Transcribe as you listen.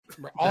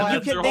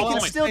They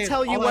can still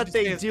tell you what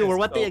they do or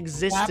what they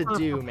exist to Clapper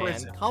do, for man.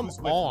 prison. Come Who's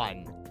with on.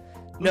 me?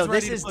 No,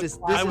 Who's this ready is to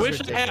just put- this I is wish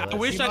ridiculous. I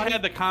wish I Anybody?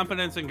 had the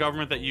confidence in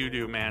government that you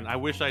do, man. I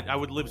wish I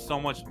would live so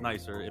much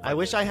nicer. If I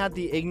wish did. I had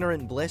the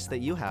ignorant bliss that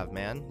you have,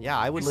 man. Yeah,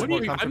 I would live more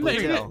I'm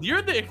comfortably the, too.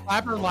 you're the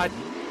Clapper lied.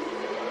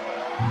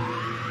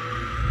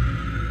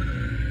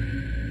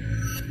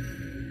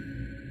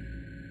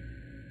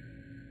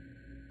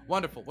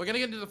 Wonderful. We're going to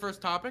get into the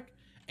first topic,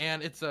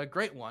 and it's a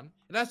great one.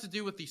 It has to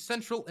do with the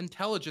Central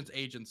Intelligence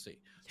Agency.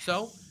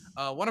 So,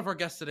 one of our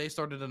guests today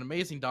started an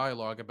amazing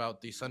dialogue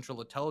about the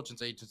Central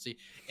Intelligence Agency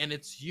and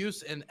its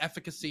use and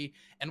efficacy,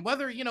 and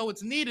whether,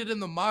 it's needed in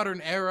the modern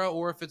era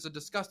or if it's a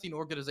disgusting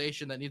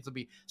organization that needs to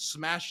be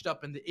smashed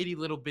up into itty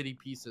little bitty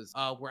pieces.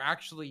 We're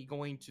actually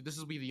this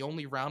will be the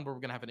only round where we're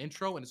going to have an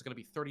intro, and it's going to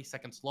be 30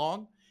 seconds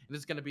long. And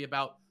it's going to be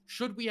about,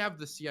 should we have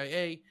the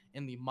CIA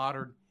in the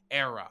modern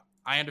era?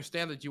 I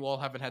understand that you all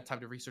haven't had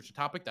time to research the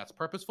topic. That's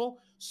purposeful.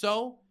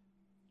 So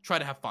try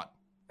to have fun.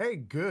 Hey,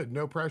 good.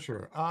 No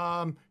pressure.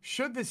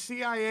 Should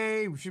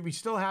we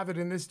still have it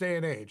in this day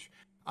and age?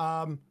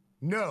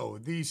 No,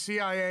 the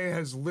CIA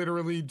has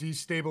literally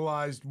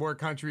destabilized more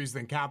countries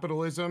than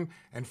capitalism.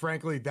 And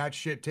frankly, that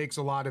shit takes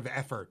a lot of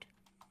effort.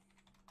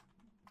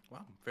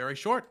 Wow, very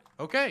short.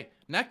 Okay,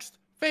 next,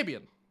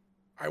 Fabian.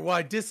 All right, well,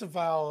 I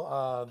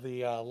disavow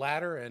the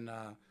latter and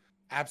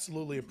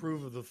absolutely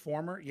approve of the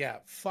former. Yeah,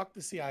 fuck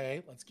the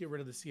CIA. Let's get rid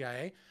of the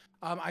CIA.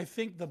 I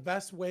think the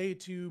best way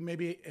to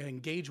maybe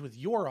engage with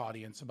your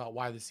audience about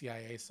why the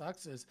CIA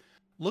sucks is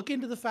look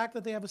into the fact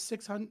that they have a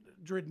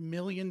 $600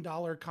 million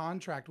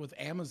contract with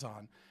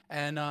Amazon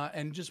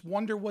and just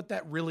wonder what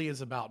that really is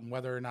about and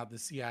whether or not the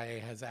CIA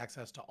has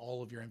access to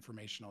all of your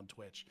information on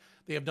Twitch.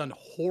 They have done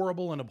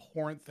horrible and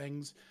abhorrent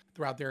things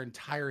throughout their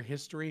entire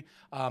history,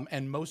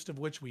 and most of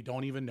which we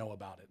don't even know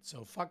about it.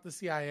 So fuck the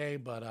CIA,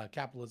 but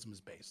capitalism is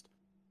based.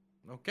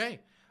 Okay,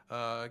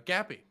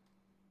 Gappy.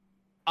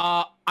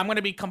 I'm going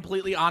to be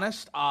completely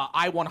honest.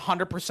 I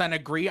 100%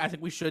 agree. I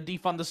think we should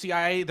defund the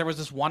CIA. There was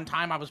this one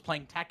time I was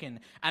playing Tekken,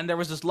 and there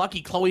was this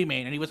Lucky Chloe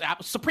main, and he was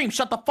Supreme,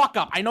 shut the fuck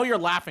up. I know you're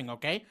laughing,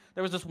 okay?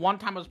 There was this one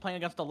time I was playing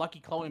against the Lucky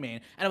Chloe main,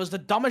 and it was the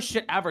dumbest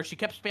shit ever. She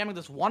kept spamming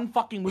this one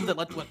fucking move that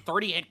led to a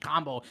 30-hit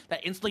combo that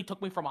instantly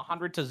took me from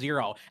 100 to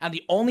 0. And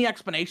the only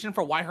explanation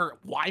for why her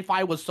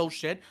Wi-Fi was so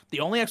shit, the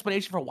only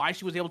explanation for why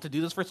she was able to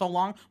do this for so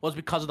long was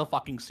because of the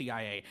fucking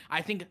CIA.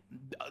 I think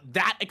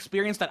that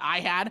experience that I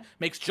had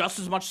makes just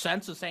as much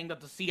sense as saying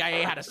that the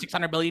CIA had a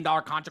 $600 million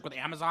contract with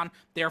Amazon,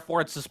 therefore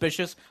it's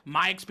suspicious.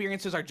 My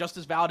experiences are just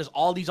as valid as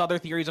all these other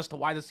theories as to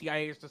why the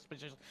CIA is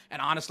suspicious,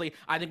 and honestly,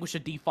 I think we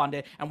should defund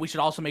it, and we should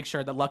also make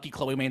sure that Lucky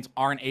Chloe mains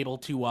aren't able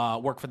to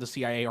work for the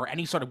CIA or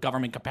any sort of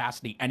government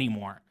capacity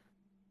anymore.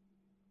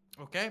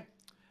 Okay,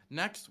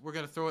 next, we're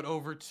going to throw it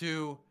over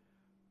to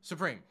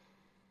Supreme.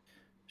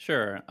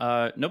 Sure.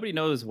 Nobody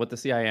knows what the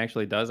CIA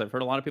actually does. I've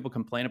heard a lot of people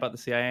complain about the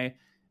CIA.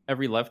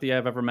 Every lefty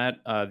I've ever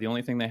met, the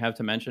only thing they have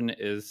to mention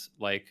is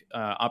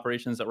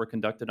operations that were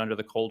conducted under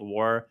the Cold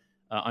War,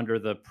 under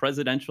the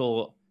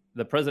presidential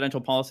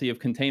policy of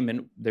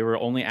containment. They were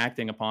only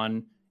acting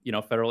upon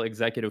federal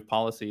executive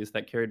policies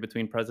that carried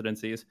between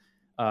presidencies.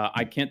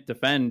 I can't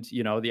defend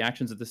the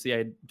actions of the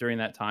CIA during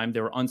that time.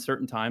 There were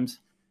uncertain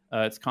times.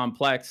 It's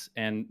complex,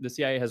 and the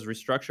CIA has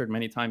restructured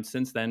many times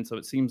since then. So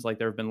it seems like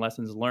there have been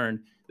lessons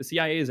learned. The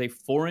CIA is a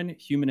foreign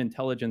human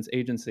intelligence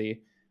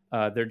agency.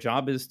 Their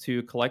job is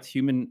to collect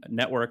human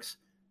networks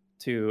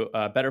to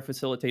better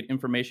facilitate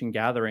information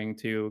gathering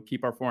to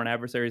keep our foreign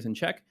adversaries in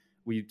check.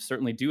 We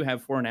certainly do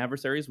have foreign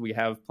adversaries. We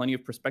have plenty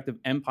of prospective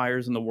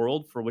empires in the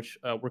world for which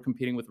we're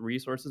competing with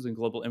resources and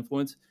global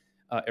influence.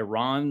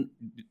 Iran,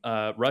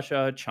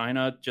 Russia,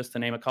 China, just to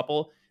name a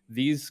couple.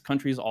 These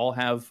countries all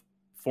have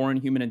foreign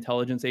human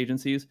intelligence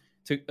agencies.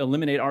 To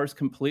eliminate ours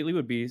completely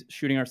would be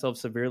shooting ourselves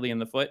severely in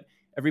the foot.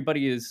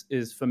 Everybody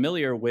is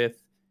familiar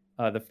with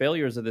the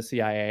failures of the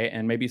CIA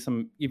and maybe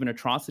some even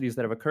atrocities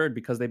that have occurred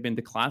because they've been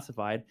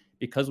declassified,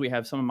 because we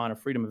have some amount of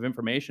freedom of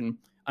information.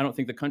 I don't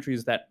think the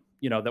countries that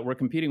we're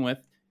competing with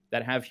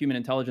that have human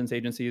intelligence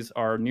agencies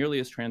are nearly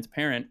as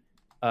transparent.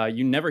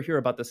 You never hear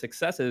about the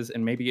successes,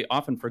 and maybe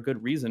often for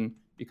good reason,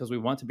 because we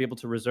want to be able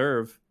to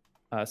reserve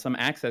some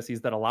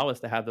accesses that allow us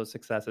to have those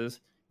successes.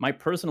 My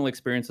personal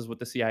experiences with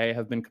the CIA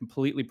have been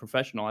completely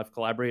professional. I've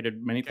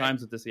collaborated many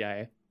times with the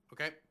CIA.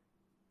 Okay,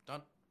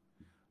 done.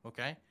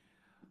 Okay.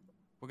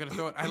 We're going to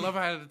throw it. I love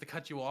how I had to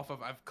cut you off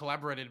of. I've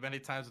collaborated many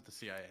times with the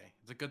CIA.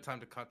 It's a good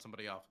time to cut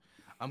somebody off.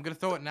 I'm going to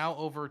throw it now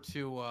over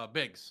to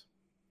Biggs.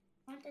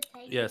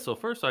 Yeah, so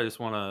first I just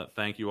want to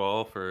thank you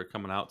all for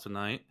coming out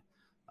tonight.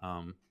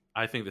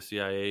 I think the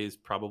CIA is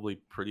probably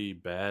pretty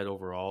bad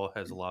overall,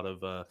 has a lot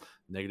of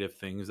negative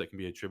things that can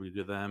be attributed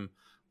to them.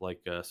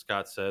 Like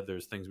Scott said,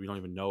 there's things we don't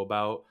even know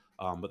about,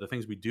 but the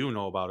things we do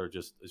know about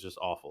is just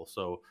awful.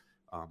 So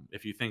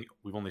if you think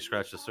we've only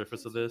scratched the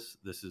surface of this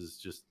is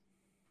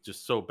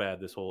just so bad,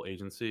 this whole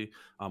agency.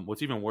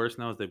 What's even worse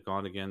now is they've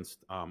gone against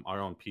our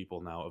own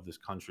people now of this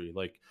country.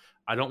 Like,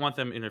 I don't want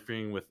them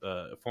interfering with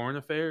foreign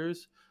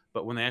affairs,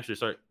 But when they actually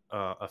start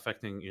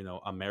affecting,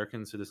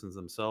 American citizens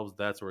themselves,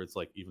 that's where it's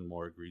like even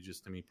more egregious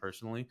to me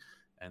personally.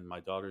 And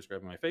my daughter's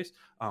grabbing my face.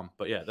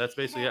 But yeah, that's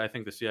basically it. I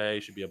think the CIA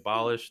should be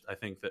abolished. I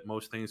think that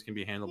most things can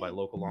be handled by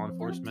local law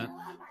enforcement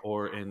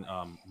or in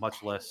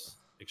much less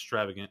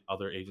extravagant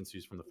other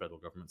agencies from the federal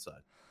government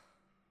side.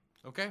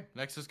 Okay,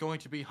 next is going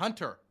to be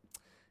Hunter.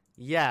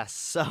 Yes,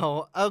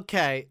 so,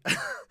 okay.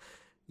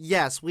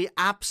 Yes, we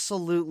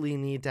absolutely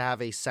need to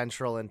have a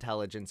central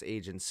intelligence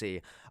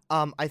agency.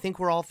 I think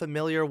we're all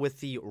familiar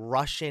with the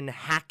Russian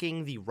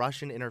hacking, the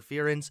Russian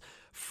interference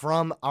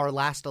from our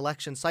last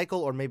election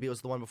cycle, or maybe it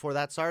was the one before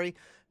that, sorry.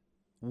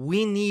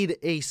 We need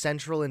a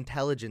central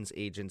intelligence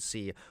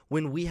agency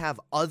when we have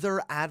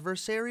other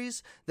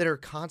adversaries that are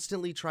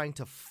constantly trying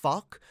to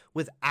fuck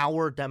with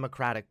our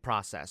democratic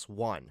process,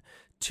 1.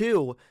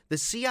 2, the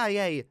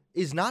CIA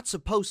is not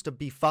supposed to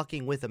be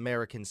fucking with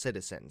American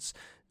citizens.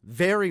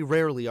 Very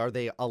rarely are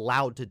they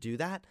allowed to do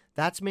that.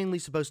 That's mainly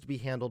supposed to be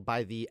handled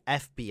by the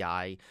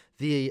FBI.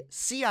 The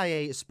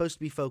CIA is supposed to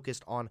be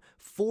focused on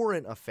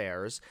foreign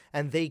affairs,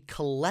 and they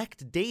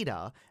collect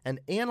data and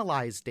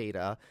analyze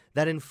data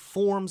that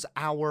informs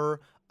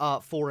our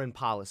foreign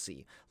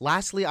policy.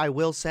 Lastly, I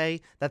will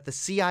say that the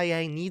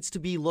CIA needs to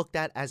be looked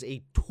at as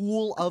a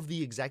tool of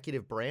the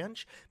executive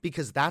branch,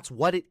 because that's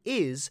what it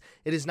is.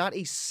 It is not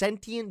a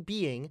sentient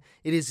being.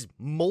 It is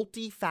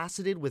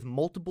multifaceted with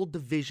multiple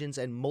divisions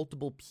and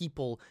multiple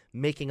people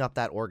making up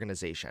that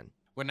organization.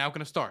 We're now going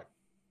to start.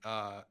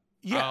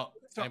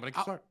 Anybody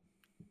can start.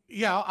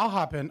 Yeah, I'll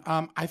hop in.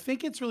 I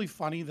think it's really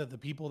funny that the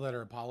people that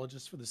are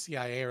apologists for the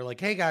CIA are like,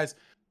 hey guys,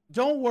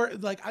 don't worry.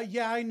 Like,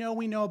 I know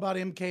we know about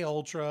MK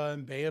Ultra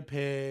and Bay of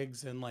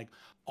Pigs and like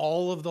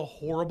all of the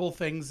horrible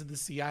things that the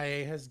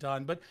CIA has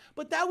done, but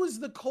that was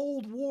the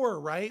Cold War,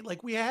 right?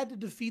 Like, we had to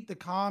defeat the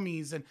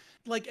commies, and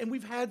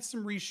we've had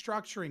some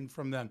restructuring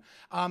from them.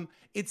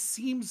 It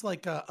seems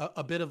like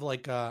a bit of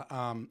like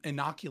a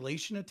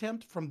inoculation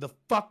attempt from the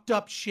fucked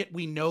up shit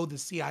we know the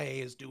CIA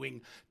is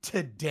doing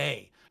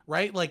today,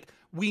 right? Like,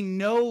 we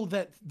know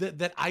that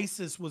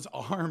ISIS was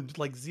armed,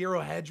 like Zero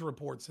Hedge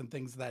reports and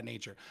things of that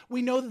nature.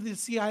 We know that the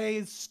CIA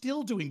is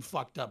still doing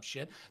fucked up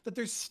shit, that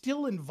they're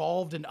still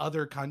involved in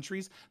other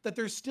countries, that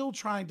they're still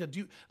trying to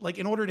do, like,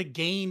 in order to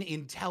gain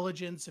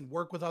intelligence and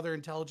work with other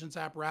intelligence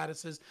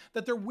apparatuses,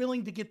 that they're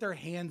willing to get their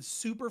hands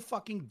super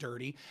fucking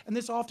dirty. And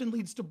this often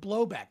leads to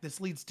blowback. This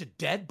leads to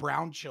dead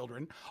brown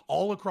children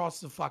all across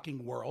the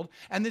fucking world.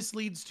 And this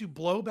leads to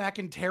blowback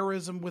and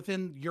terrorism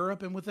within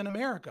Europe and within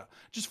America.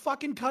 Just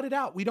fucking cut it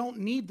out. We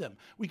don't need them.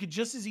 We could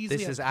just as easily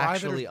this is have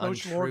actually private or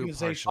social untrue,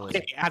 organizations.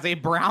 partially. Okay, as a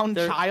brown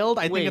child,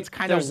 I think it's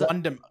kind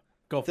of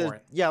go for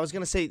it. Yeah, I was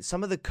going to say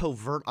some of the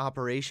covert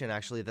operation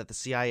actually that the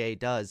CIA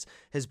does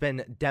has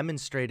been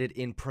demonstrated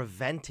in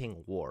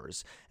preventing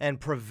wars and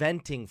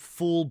preventing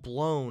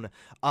full-blown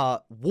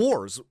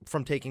wars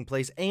from taking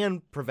place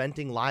and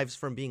preventing lives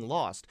from being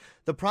lost.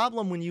 The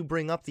problem when you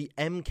bring up the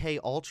MK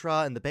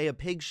Ultra and the Bay of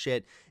Pigs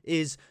shit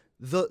is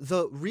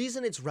the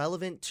reason it's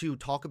relevant to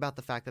talk about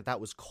the fact that that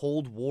was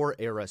Cold War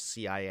era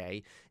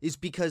CIA is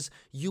because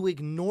you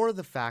ignore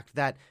the fact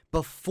that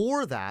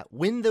before that,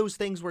 when those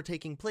things were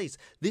taking place,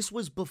 this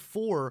was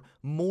before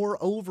more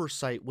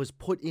oversight was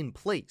put in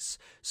place.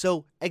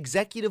 So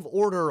Executive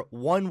Order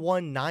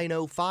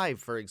 11905,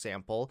 for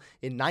example,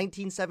 in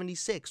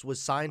 1976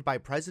 was signed by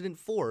President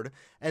Ford,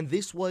 and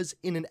this was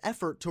in an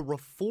effort to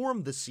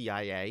reform the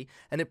CIA,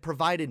 and it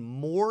provided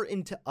more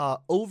into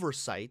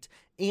oversight,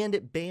 and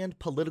it banned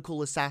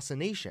political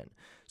assassination.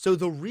 So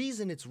the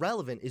reason it's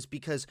relevant is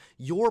because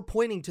you're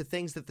pointing to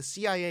things that the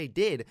CIA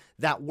did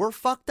that were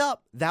fucked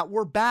up, that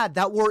were bad,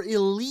 that were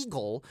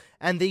illegal,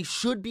 and they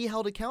should be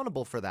held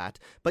accountable for that.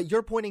 But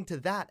you're pointing to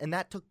that, and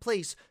that took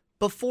place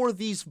before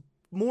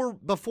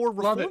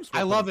reforms.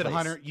 I love it,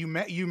 Hunter.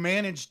 You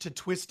managed to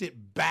twist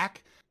it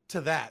back to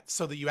that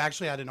so that you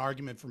actually had an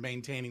argument for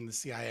maintaining the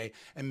CIA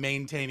and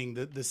maintaining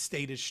the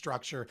status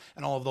structure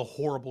and all of the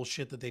horrible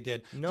shit that they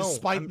did,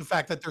 despite the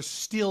fact that they're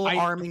still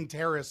arming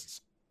terrorists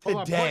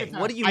today.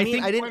 What do you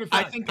mean?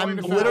 I'm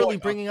literally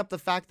bringing up the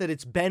fact that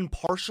it's been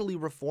partially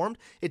reformed.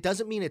 It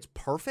doesn't mean it's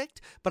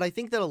perfect, but I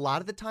think that a lot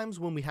of the times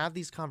when we have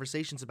these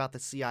conversations about the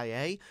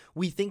CIA,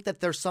 we think that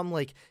there's some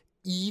like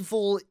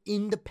evil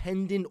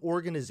independent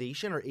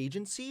organization or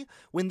agency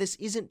when this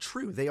isn't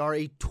true. They are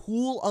a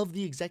tool of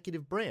the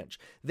executive branch.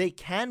 They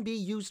can be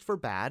used for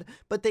bad,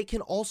 but they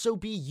can also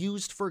be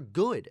used for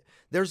good.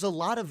 There's a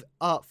lot of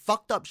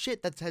fucked up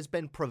shit that has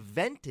been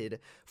prevented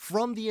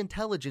from the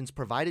intelligence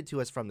provided to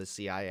us from the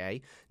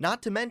CIA,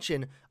 not to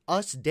mention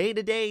us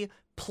day-to-day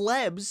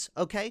plebs,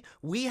 okay?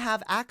 We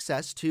have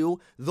access to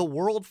the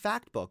World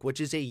Factbook,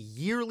 which is a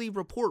yearly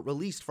report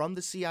released from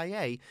the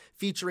CIA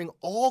featuring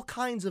all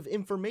kinds of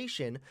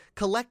information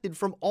collected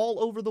from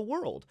all over the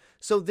world.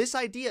 So this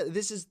idea,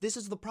 this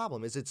is the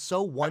problem, is it's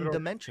so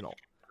one-dimensional.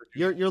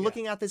 You're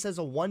looking at this as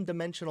a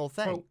one-dimensional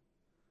thing.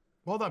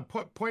 Hold on.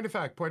 Point of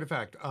fact.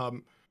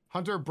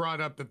 Hunter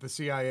brought up that the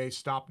CIA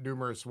stopped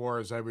numerous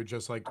wars. I would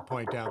just like to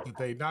point out that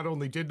they not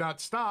only did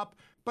not stop,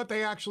 but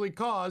they actually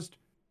caused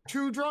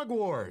 2 drug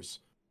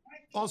wars.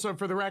 Also,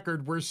 for the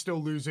record, we're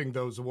still losing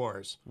those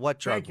wars. What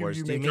drug Thank you, wars?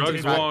 you Do you make mean it Drugs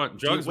to try- won.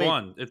 Drugs wait,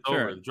 won. It's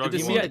Sure. over. Drugs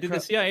Did won. the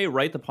CIA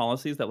write the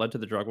policies that led to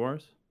the drug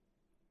wars?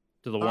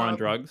 To the war on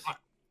drugs?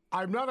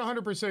 I'm not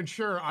 100%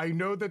 sure. I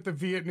know that the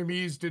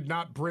Vietnamese did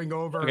not bring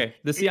over Okay,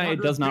 the CIA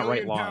does not write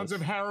 800 billion pounds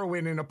laws. of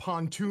heroin in a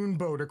pontoon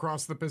boat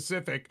across the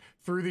Pacific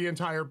through the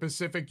entire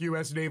Pacific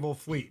U.S. naval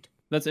fleet.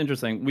 That's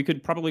interesting. We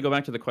could probably go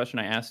back to the question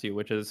I asked you,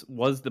 which is,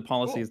 was the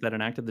policies that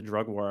enacted the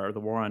drug war or the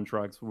war on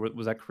drugs,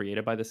 was that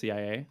created by the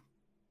CIA?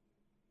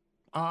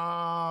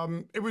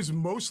 It was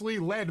mostly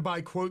led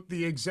by, quote,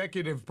 the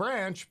executive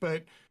branch,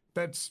 but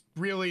that's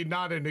really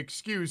not an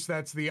excuse.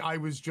 That's the I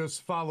was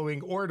just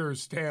following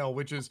orders tale,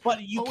 which is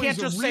But you always can't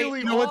a just say, really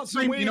you know what,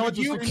 awesome way you know to what,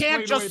 just you explain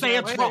can't just away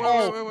say bad it's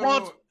laws.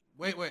 wrong.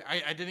 Wait.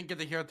 I didn't get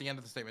to hear at the end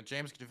of the statement.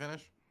 James, could you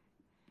finish?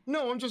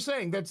 No, I'm just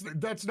saying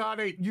that's not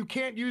a. You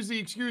can't use the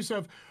excuse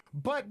of,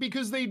 but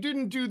because they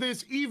didn't do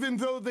this, even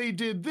though they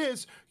did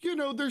this,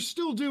 they're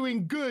still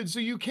doing good.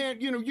 So you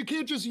can't, you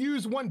can't just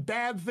use one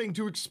bad thing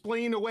to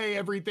explain away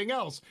everything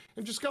else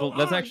and just go. Well,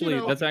 that's actually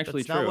That's not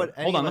true. what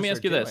any Hold on, of let me us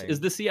ask you are this: doing. is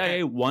the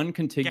CIA one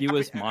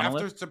contiguous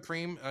monolith? After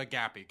Supreme,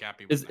 Gappy.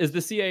 Is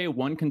the CIA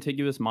one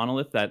contiguous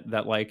monolith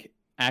that like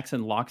acts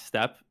in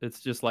lockstep? It's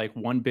just like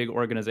one big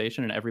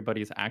organization and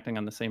everybody's acting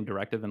on the same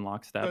directive in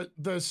lockstep.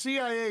 The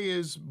CIA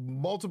is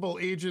multiple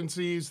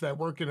agencies that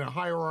work in a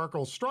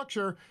hierarchical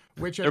structure,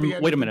 which at the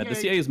end Wait a of minute, the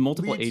CIA is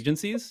multiple leads-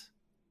 agencies?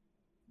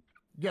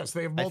 Yes,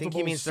 they have I multiple. think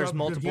he means there's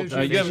multiple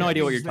subdivisions. You have no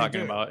idea what you're They talking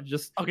do. about.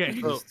 Just Okay.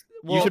 you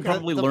Well, should the-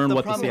 probably the- learn the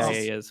what the problem is-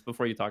 CIA is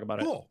before you talk about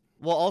it. Cool.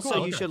 Well, also,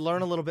 Cool, you okay. should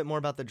learn a little bit more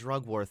about the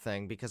drug war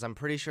thing, because I'm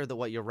pretty sure that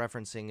what you're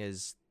referencing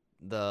is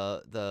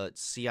the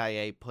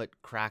CIA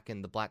put crack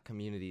in the black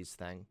communities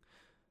thing.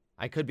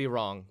 I could be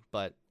wrong,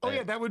 but Oh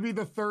yeah, that would be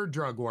the third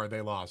drug war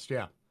they lost.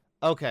 Yeah.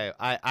 okay.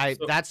 I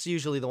So- that's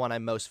usually the one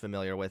I'm most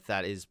familiar with.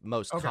 That is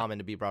most Okay. common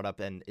to be brought up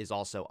and is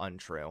also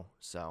untrue.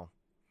 So,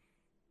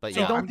 but So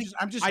yeah, don't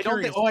I'm just I don't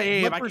curious. think- oh, yeah,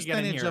 if what I could get in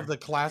percentage here. of the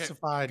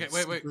classified? Okay,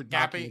 wait. secret Gappy.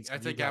 documents I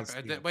have say you guys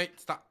Gappy. seen? Wait,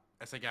 stop.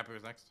 I say Gappy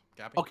was next.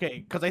 Gappy. Okay,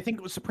 because I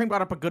think Supreme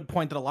brought up a good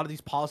point that a lot of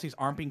these policies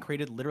aren't being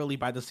created literally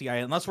by the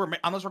CIA, unless we're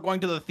going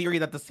to the theory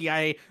that the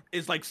CIA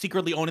is like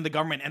secretly owning the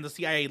government and the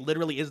CIA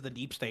literally is the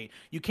deep state.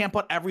 You can't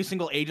put every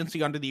single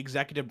agency under the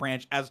executive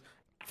branch as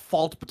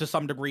fault to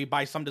some degree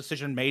by some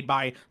decision made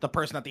by the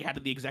person at the head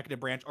of the executive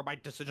branch or by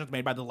decisions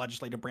made by the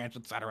legislative branch,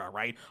 etc.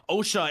 Right?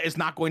 OSHA is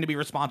not going to be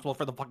responsible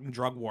for the fucking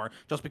drug war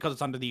just because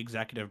it's under the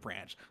executive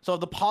branch. So if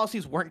the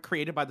policies weren't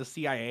created by the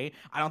CIA,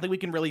 I don't think we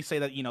can really say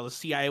that the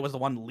CIA was the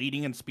one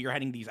leading and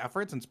spearheading these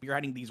efforts and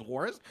spearheading these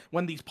wars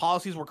when these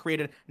policies were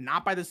created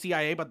not by the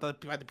CIA but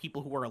by the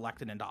people who were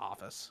elected into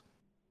office.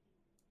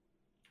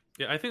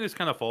 Yeah, I think this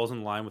kind of falls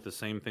in line with the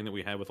same thing that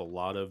we had with a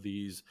lot of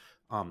these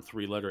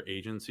three-letter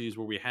agencies,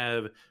 where we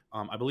have,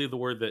 I believe the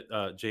word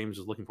that James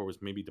is looking for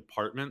was maybe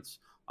departments.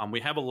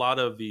 We have a lot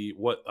of the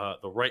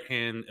right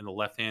hand and the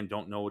left hand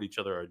don't know what each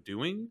other are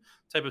doing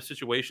type of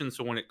situation.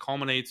 So when it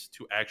culminates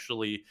to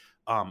actually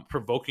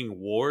provoking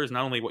wars,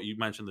 not only what you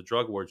mentioned, the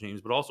drug war,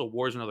 James, but also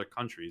wars in other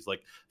countries.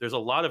 Like there's a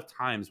lot of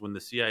times when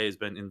the CIA has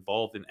been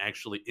involved in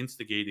actually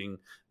instigating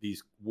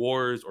these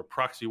wars or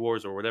proxy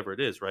wars or whatever it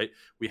is, right?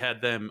 We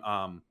had them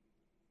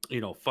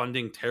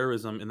funding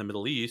terrorism in the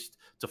Middle East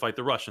to fight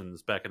the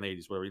Russians back in the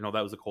 80s, whatever,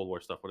 that was the Cold War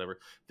stuff, whatever.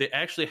 They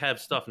actually have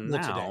stuff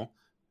now.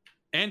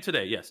 And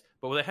today, yes.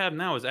 But what they have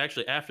now is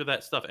actually after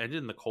that stuff ended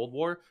in the Cold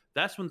War,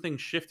 that's when things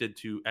shifted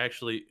to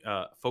actually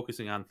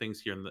focusing on things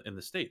here in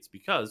the States,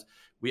 because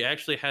we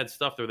actually had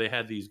stuff where they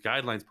had these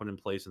guidelines put in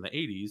place in the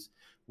 80s,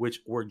 which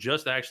were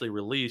just actually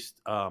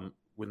released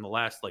within the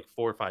last like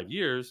 4 or 5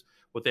 years.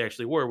 What they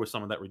actually were was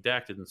some of that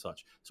redacted and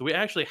such. So we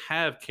actually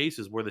have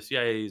cases where the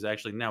CIA has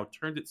actually now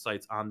turned its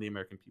sights on the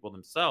American people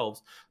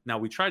themselves. Now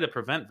we try to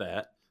prevent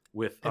that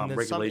with And then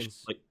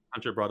regulations like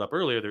Hunter brought up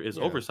earlier. There is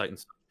oversight and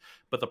stuff.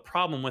 But the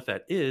problem with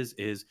that is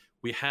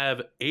we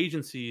have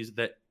agencies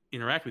that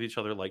interact with each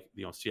other, like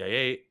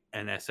CIA,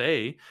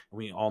 NSA. And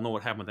we all know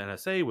what happened with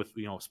NSA with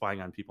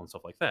spying on people and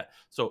stuff like that.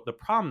 So the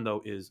problem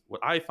though is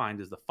what I find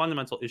is the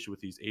fundamental issue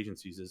with these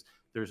agencies is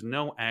there's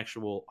no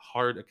actual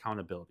hard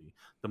accountability.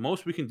 The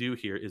most we can do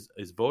here is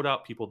vote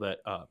out people that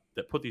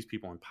put these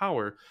people in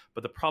power.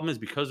 But the problem is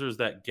because there's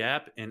that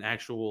gap in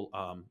actual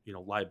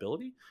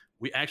liability,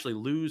 we actually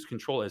lose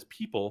control as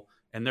people.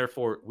 And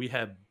therefore, we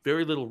have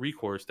very little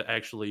recourse to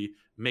actually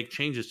make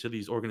changes to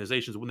these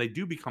organizations when they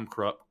do become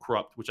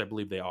corrupt, which I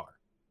believe they are.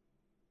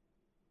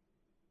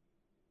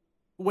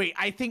 Wait,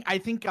 I think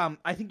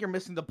you're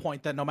missing the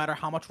point that no matter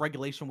how much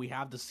regulation we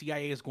have, the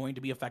CIA is going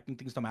to be affecting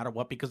things no matter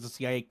what because the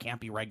CIA can't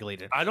be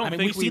regulated. I don't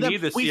think we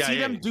need the CIA. We see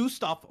them do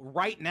stuff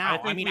right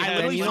now. I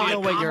literally you saw know a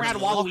what you're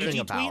Comrade talking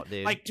Waluigi about,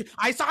 tweet. dude.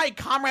 I saw a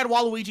Comrade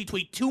Waluigi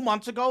tweet 2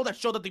 months ago that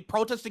showed that the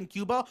protests in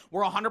Cuba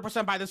were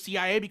 100% by the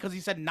CIA because he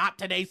said "Not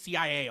today,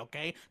 CIA."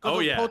 Okay, because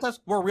those protests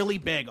were really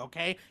big.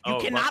 Okay, you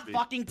cannot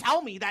fucking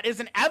tell me that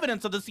isn't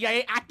evidence of the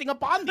CIA acting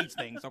upon these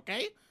things.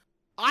 Okay.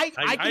 I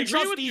can agree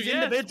trust with these you,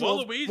 yes.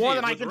 individuals Waluigi more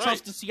than I was can right.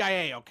 trust the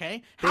CIA,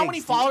 okay? How many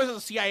Biggs, followers does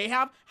the CIA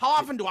have? How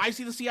often do I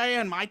see the CIA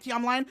on my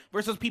timeline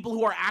versus people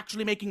who are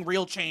actually making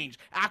real change?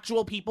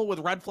 Actual people with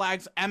red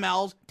flags,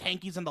 MLs,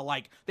 tankies, and the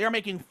like. They are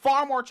making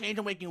far more change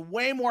and making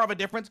way more of a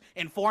difference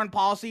in foreign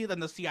policy than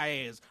the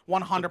CIA is.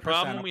 100%, The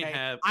problem okay? we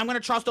have- I'm going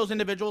to trust those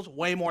individuals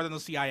way more than the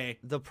CIA.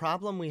 The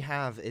problem we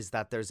have is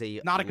that there's a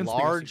Not a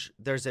conspiracy.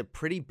 there's a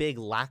pretty big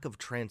lack of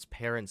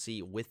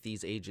transparency with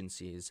these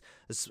agencies,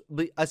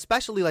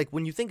 especially like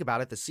when you think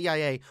about it, the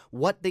CIA,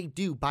 what they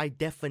do by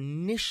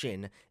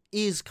definition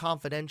is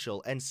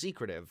confidential and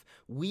secretive.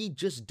 We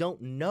just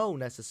don't know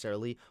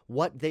necessarily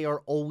what they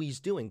are always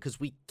doing because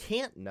we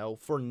can't know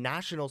for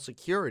national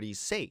security's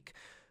sake.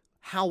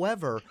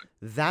 However,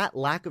 that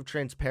lack of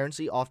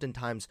transparency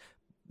oftentimes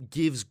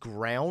gives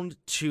ground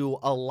to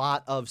a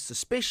lot of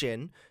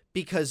suspicion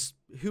because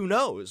who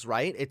knows,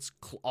 right? It's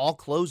all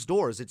closed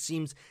doors. It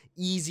seems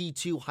easy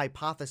to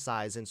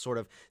hypothesize and sort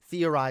of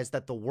theorize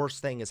that the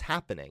worst thing is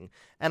happening.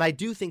 And I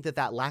do think that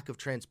that lack of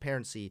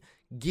transparency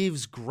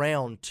gives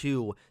ground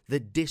to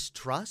the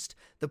distrust.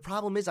 The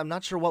problem is I'm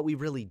not sure what we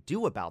really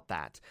do about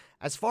that.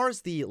 As far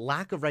as the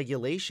lack of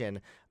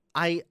regulation,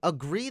 I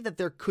agree that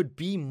there could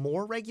be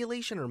more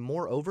regulation or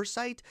more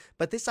oversight,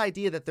 but this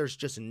idea that there's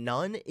just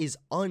none is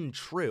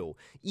untrue.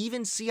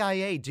 Even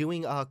CIA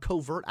doing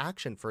covert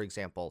action, for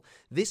example,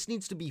 this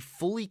needs to be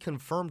fully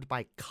confirmed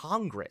by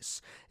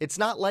Congress. It's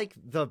not like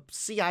the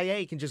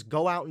CIA can just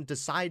go out and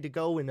decide to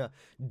go and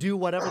do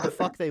whatever the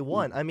fuck they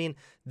want. I mean,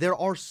 there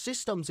are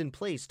systems in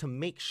place to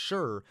make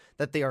sure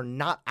that they are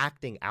not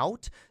acting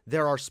out.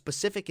 There are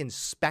specific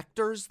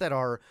inspectors that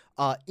are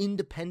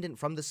independent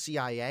from the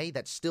CIA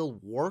that still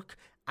work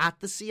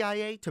at the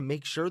CIA to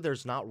make sure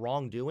there's not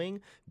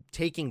wrongdoing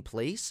taking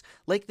place.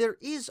 Like, there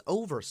is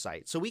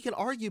oversight. So we can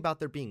argue about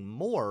there being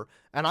more,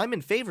 and I'm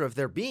in favor of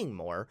there being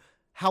more.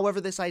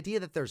 However, this idea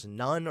that there's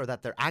none or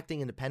that they're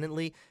acting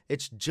independently,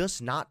 it's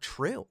just not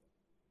true.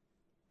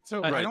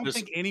 So Right, I don't this-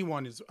 think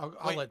anyone is. I'll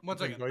Wait, let one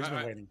Greg second. go. He's been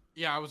I- waiting.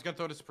 Yeah, I was gonna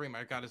throw to Supreme.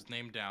 I got his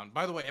name down.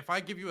 By the way, if I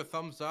give you a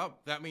thumbs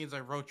up, that means I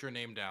wrote your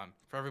name down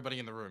for everybody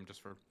in the room,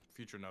 just for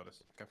future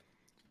notice. Okay.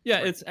 Yeah,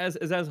 it's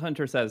as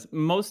Hunter says,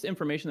 most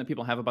information that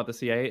people have about the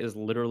CIA is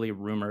literally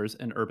rumors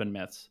and urban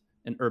myths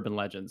and urban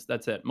legends.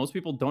 That's it. Most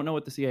people don't know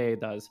what the CIA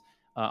does.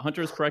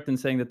 Hunter is correct in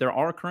saying that there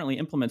are currently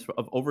implements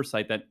of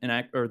oversight that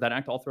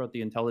act all throughout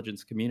the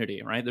intelligence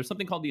community. Right? There's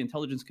something called the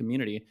intelligence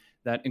community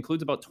that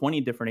includes about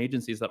 20 different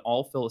agencies that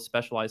all fill a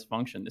specialized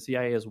function. The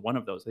CIA is one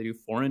of those. They do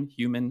foreign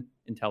human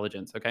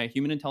intelligence. Okay,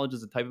 human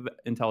intelligence is a type of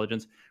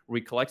intelligence where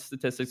we collect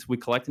statistics, we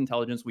collect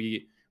intelligence,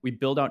 we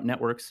build out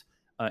networks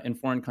in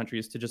foreign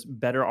countries to just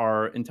better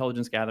our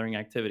intelligence gathering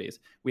activities.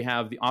 We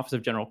have the Office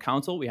of General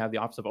Counsel. We have the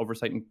Office of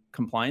Oversight and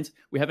Compliance.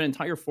 We have an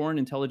entire foreign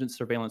intelligence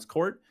surveillance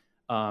court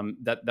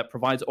that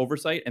provides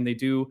oversight, and they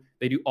do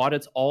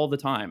audits all the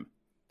time.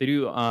 They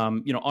do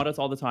audits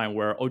all the time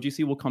where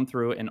OGC will come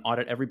through and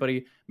audit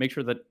everybody, make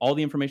sure that all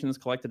the information that's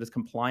collected is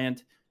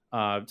compliant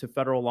to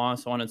federal law,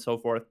 so on and so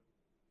forth.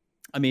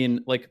 I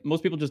mean, like,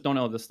 most people just don't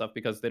know this stuff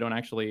because they don't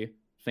actually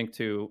think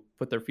to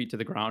put their feet to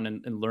the ground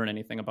and learn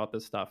anything about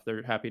this stuff.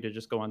 They're happy to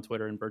just go on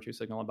Twitter and virtue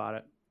signal about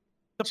it.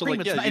 So,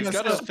 like, yeah, you've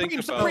got to think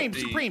about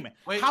Supreme.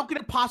 Wait. How could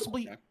it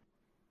possibly?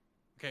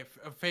 Okay,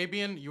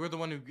 Fabian, you were the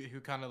one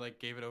who kind of like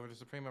gave it over to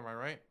Supreme. Am I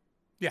right?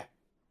 Yeah.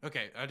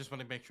 Okay, I just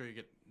want to make sure you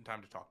get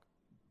time to talk.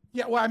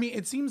 Yeah, well, I mean,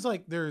 it seems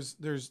like there's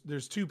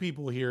two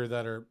people here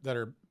that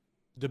are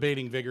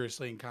debating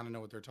vigorously and kind of know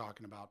what they're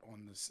talking about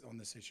on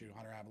this issue,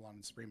 Hunter Avalon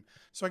and Supreme.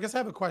 So I guess I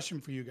have a question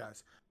for you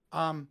guys.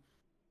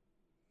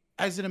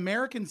 As an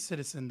American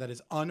citizen that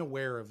is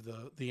unaware of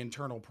the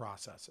internal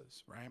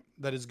processes, right,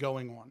 that is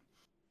going on,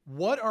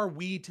 what are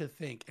we to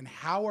think and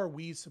how are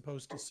we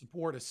supposed to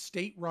support a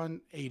state-run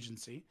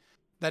agency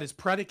that is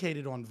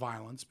predicated on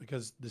violence,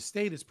 because the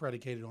state is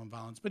predicated on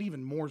violence, but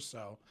even more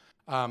so,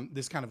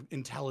 this kind of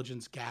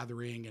intelligence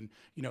gathering and,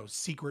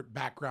 secret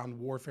background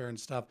warfare and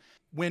stuff.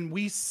 When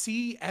we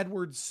see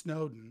Edward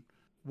Snowden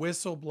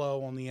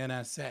whistleblow on the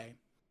NSA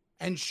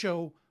and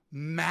show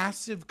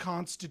massive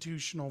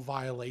constitutional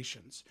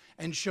violations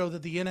and show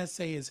that the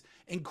NSA is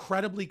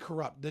incredibly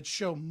corrupt, that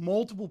show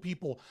multiple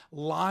people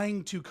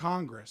lying to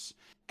Congress.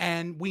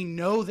 And we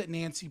know that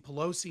Nancy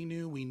Pelosi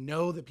knew, we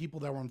know that people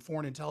that were on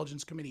Foreign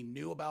Intelligence Committee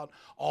knew about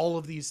all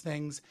of these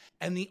things.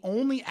 And the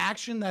only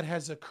action that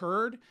has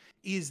occurred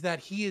is that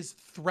he is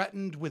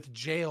threatened with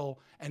jail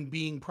and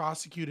being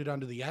prosecuted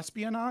under the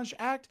Espionage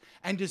Act.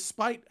 And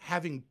despite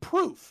having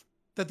proof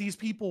that these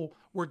people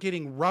were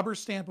getting rubber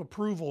stamp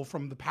approval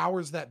from the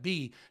powers that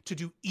be to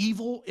do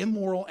evil,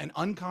 immoral, and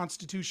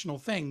unconstitutional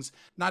things,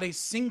 not a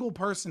single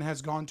person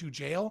has gone to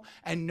jail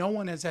and no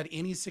one has had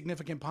any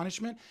significant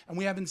punishment. And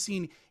we haven't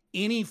seen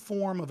any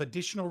form of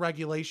additional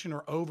regulation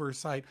or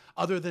oversight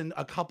other than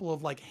a couple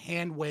of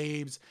hand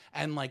waves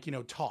and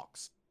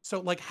talks.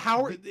 So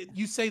how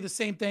you say the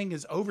same thing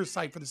as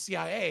oversight for the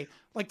CIA?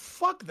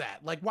 Fuck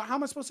that. How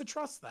am I supposed to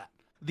trust that?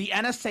 The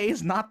NSA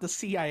is not the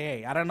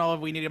CIA. I don't know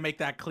if we need to make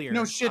that clear.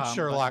 No shit,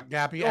 Sherlock,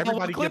 Gappy.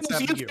 Everybody gets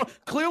that view.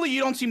 Clearly,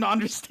 you don't seem to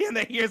understand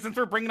that here, since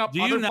we're bringing up.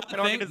 Do you not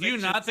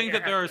think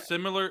that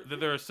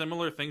there are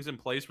similar things in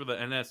place for the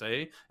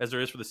NSA as there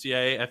is for the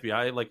CIA,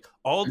 FBI? Like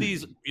all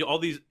these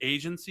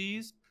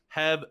agencies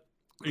have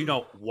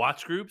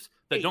watch groups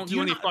that don't do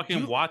any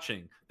fucking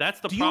watching. That's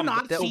the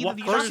problem.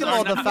 First of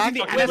all, the fact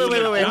that wait,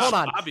 hold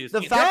on.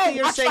 The fact that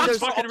you're saying there's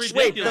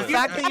the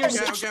fact that you're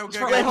saying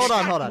wait, hold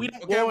on. Wait,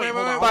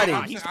 buddy.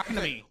 He's talking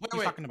to me.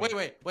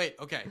 Wait.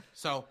 Okay,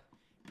 so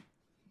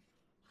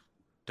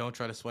don't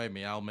try to sway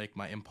me. I'll make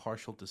my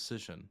impartial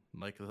decision,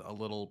 like a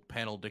little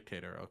panel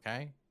dictator.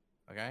 Okay.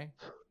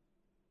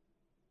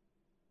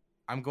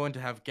 I'm going to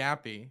have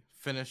Gappy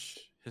finish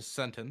his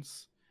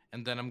sentence.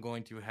 And then I'm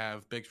going to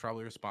have Biggs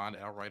probably respond.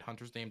 I'll write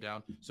Hunter's name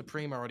down.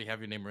 Supreme, I already have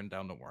your name written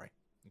down. Don't worry.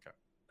 Okay.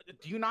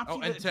 Do you not?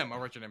 And Tim, I'll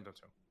write your name down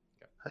too.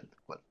 Okay.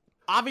 What?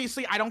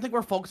 Obviously, I don't think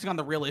we're focusing on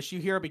the real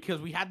issue here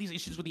because we had these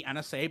issues with the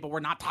NSA, but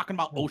we're not talking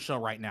about OSHA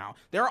right now.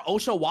 There are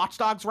OSHA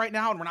watchdogs right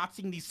now, and we're not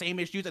seeing these same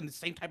issues and the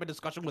same type of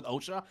discussion with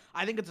OSHA.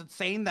 I think it's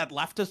insane that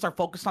leftists are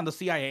focused on the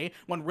CIA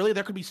when really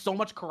there could be so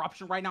much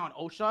corruption right now in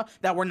OSHA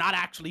that we're not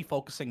actually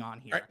focusing on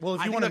here. Right, well,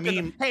 if you want to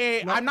meme,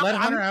 I'm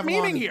not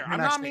memeing here. I'm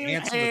not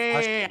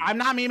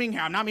memeing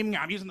here.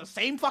 I'm using the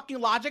same fucking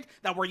logic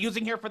that we're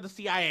using here for the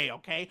CIA,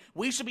 okay?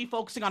 We should be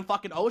focusing on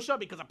fucking OSHA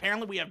because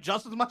apparently we have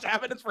just as much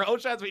evidence for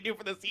OSHA as we do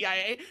for the CIA.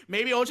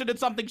 Maybe OSHA did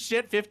something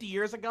shit 50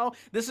 years ago.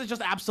 This is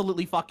just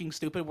absolutely fucking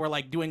stupid. We're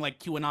like doing like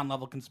QAnon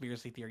level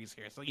conspiracy theories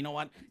here. So you know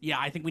what? Yeah,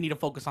 I think we need to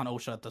focus on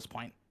OSHA at this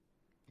point.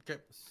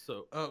 Okay.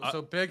 So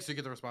Biggs, you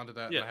get to respond to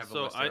that. Yeah.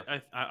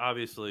 I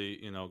obviously,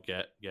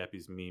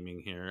 Gappy's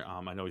memeing here.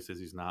 I know he says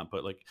he's not,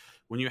 but like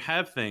when you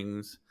have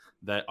things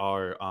that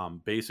are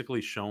basically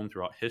shown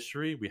throughout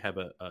history, we have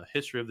a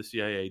history of the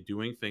CIA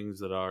doing things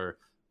that are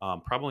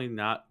probably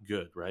not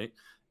good, right?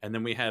 And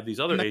then we have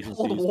these other agencies.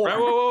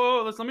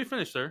 Whoa, let me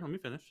finish, sir. Let me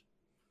finish.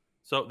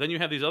 So then you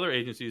have these other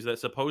agencies that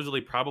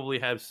supposedly probably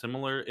have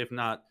similar, if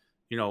not,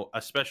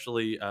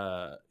 especially,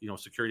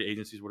 security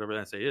agencies, whatever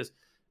that say is.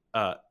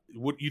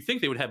 Would you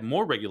think they would have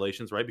more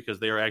regulations, right?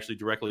 Because they are actually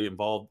directly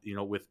involved,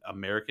 with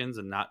Americans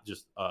and not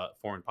just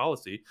foreign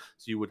policy.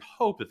 So you would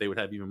hope that they would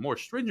have even more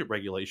stringent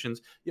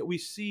regulations. Yet we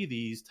see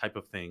these type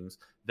of things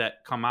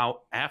that come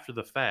out after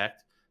the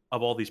fact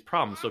of all these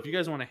problems. So if you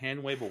guys want to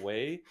hand wave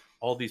away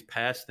all these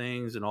past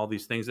things and all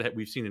these things that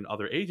we've seen in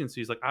other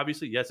agencies, like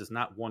obviously, yes, it's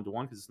not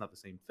one-to-one because it's not the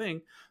same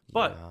thing,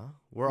 but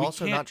we're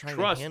also not trying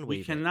to hand wave.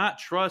 We cannot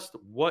trust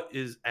what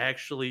is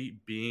actually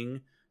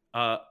being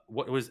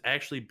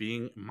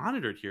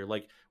monitored here.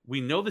 Like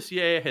we know the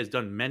CIA has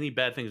done many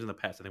bad things in the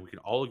past. I think we can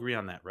all agree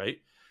on that, right?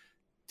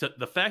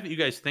 The fact that you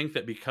guys think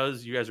that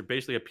because you guys are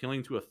basically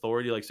appealing to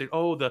authority, like saying,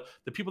 oh, the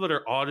people that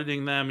are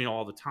auditing them,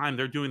 all the time,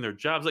 they're doing their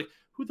jobs. Like,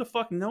 who the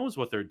fuck knows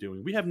what they're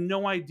doing? We have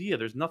no idea.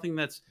 There's nothing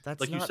that's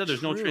like you said,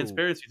 there's no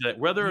transparency to that.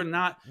 Whether or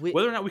not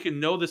we can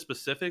know the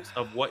specifics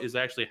of what is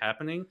actually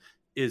happening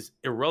is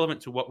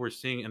irrelevant to what we're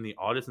seeing in the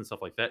audits and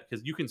stuff like that,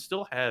 because you can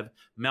still have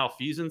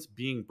malfeasance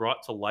being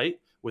brought to light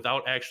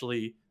without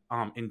actually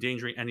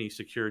endangering any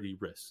security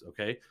risks.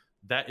 Okay.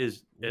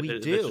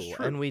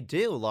 We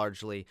do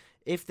largely.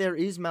 If there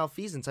is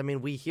malfeasance, I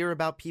mean, we hear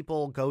about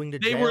people going to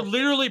jail. They were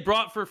literally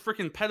brought for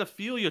freaking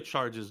pedophilia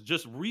charges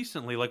just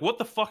recently. Like, what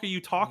the fuck are you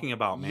talking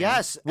about, man?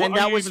 Yes, what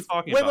are you even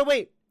talking about?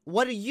 Wait.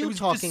 What are you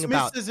talking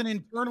about? As an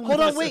internal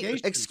Hold on,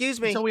 wait. Excuse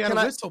me. So we had a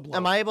whistleblower.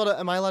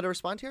 Am I allowed to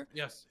respond here?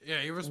 Yes.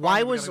 Yeah, you respond.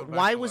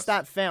 Why was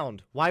that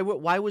found? Why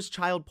was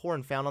child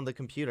porn found on the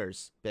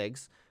computers,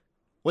 Biggs?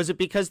 Was it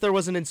because there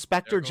was an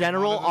inspector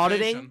general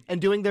auditing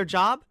and doing their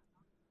job?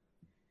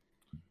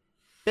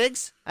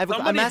 Biggs,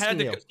 I'm asking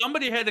you.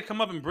 Somebody had to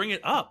come up and bring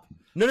it up.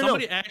 No.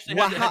 Somebody actually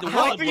had to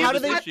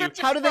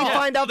how do they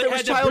find out there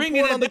was child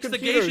porn on the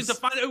computers? To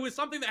find out it was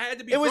something that had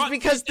to be. It was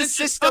because the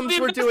systems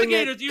were doing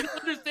it. Do you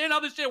understand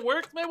how this shit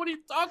works, man? What are you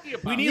talking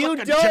about? You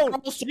don't.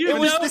 It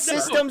was the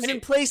systems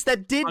in place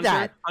that did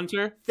that.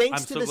 Hunter, I'm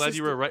so glad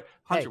you were right.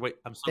 Hunter, wait,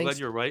 I'm so glad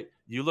you were right.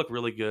 You look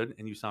really good,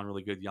 and you sound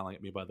really good yelling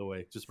at me. By the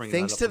way, just bring.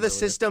 Thanks to the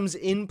systems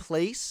in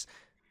place,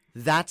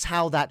 that's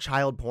how that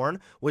child porn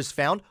was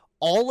found.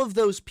 All of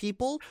those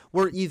people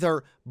were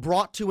either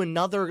brought to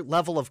another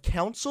level of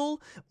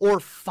counsel or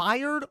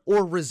fired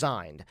or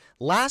resigned.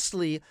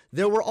 Lastly,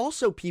 there were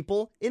also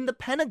people in the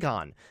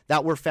Pentagon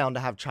that were found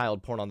to have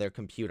child porn on their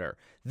computer.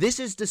 This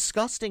is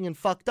disgusting and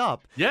fucked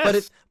up.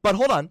 Yes. But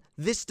hold on.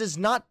 This does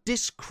not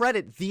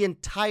discredit the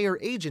entire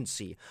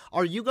agency.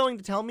 Are you going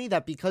to tell me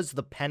that because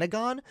the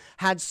Pentagon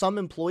had some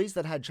employees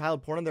that had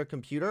child porn on their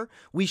computer,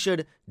 we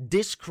should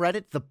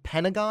discredit the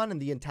Pentagon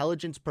and the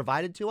intelligence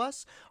provided to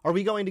us? Are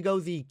we going to go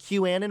the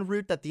QAnon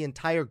route that the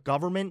entire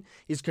government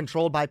is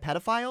controlled by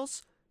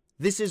pedophiles?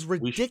 This is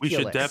ridiculous. We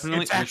should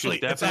definitely. It's actually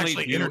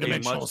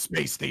interdimensional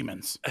space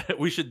demons.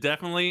 We should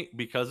definitely,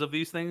 because of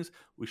these things,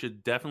 we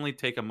should definitely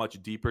take a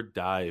much deeper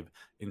dive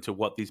into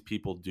what these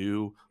people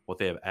do, what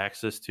they have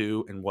access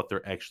to, and what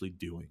they're actually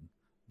doing.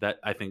 That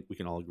I think we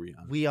can all agree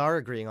on. We are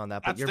agreeing on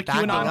that, but That's you're the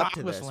backing QAnon up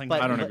to this. whistling.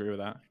 I don't agree with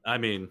that. I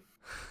mean,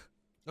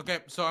 Okay,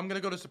 so I'm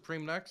gonna go to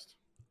Supreme next.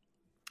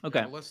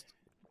 Okay. List.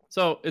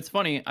 So it's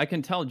funny. I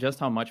can tell just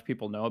how much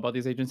people know about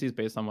these agencies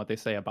based on what they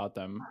say about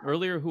them.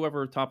 Earlier,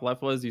 whoever top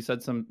left was, you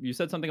said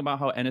something about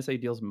how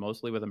NSA deals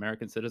mostly with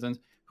American citizens.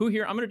 Who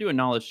here? I'm going to do a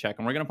knowledge check,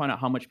 and we're going to find out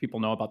how much people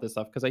know about this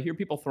stuff because I hear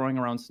people throwing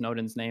around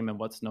Snowden's name and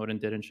what Snowden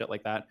did and shit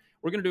like that.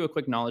 We're going to do a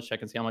quick knowledge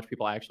check and see how much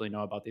people actually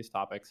know about these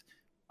topics.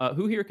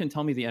 Who here can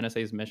tell me the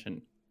NSA's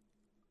mission?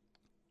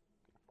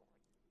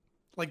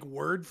 Like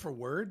word for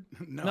word?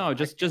 No,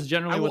 just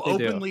generally what they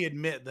do. I will openly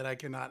admit that I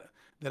cannot.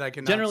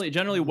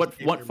 Generally,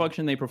 what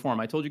function they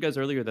perform. I told you guys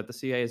earlier that the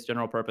CIA's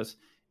general purpose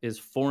is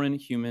foreign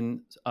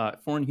human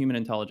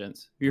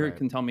intelligence. Who here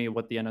can tell me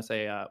what the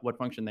NSA, what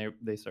function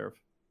they serve?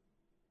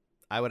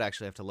 I would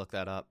actually have to look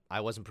that up.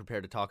 I wasn't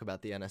prepared to talk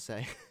about the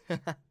NSA.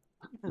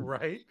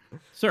 Right?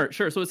 Sure.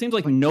 So it seems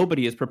like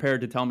nobody is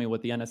prepared to tell me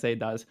what the NSA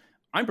does.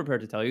 I'm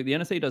prepared to tell you the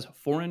NSA does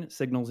foreign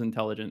signals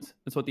intelligence.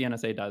 That's what the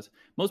NSA does.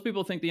 Most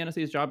people think the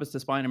NSA's job is to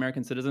spy on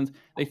American citizens.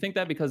 They think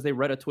that because they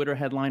read a Twitter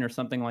headline or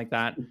something like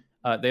that.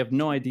 They have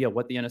no idea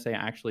what the NSA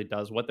actually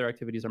does, what their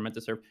activities are meant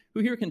to serve. Who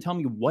here can tell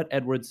me what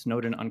Edward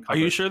Snowden uncovered? Are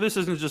you sure this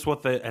isn't just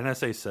what the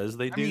NSA says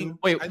they do? I mean,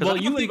 wait, well,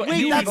 you know the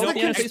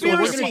NSA, so we're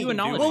going to do a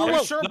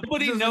knowledge check.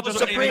 Nobody knows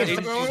what the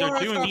agencies are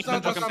doing.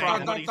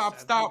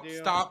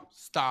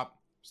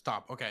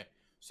 Stop. Okay,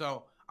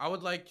 so I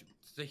would like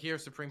to hear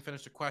Supreme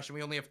finish the question.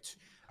 We only have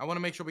I want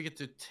to make sure we get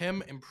to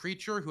Tim and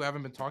Preacher, who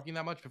haven't been talking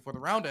that much before the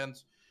round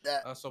ends,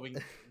 so we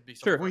can be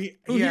sure. Who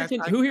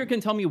here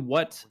can tell me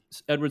what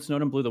Edward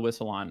Snowden blew the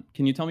whistle on?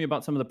 Can you tell me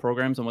about some of the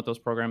programs and what those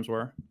programs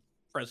were?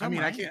 I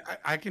mean,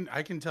 I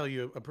can tell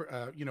you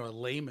a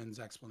layman's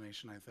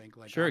explanation. I think.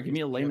 Like, sure, give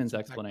me a layman's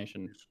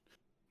explanation.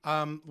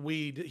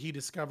 He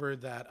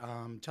discovered that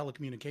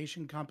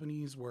telecommunication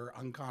companies were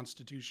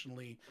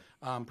unconstitutionally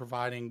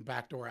providing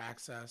backdoor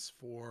access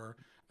for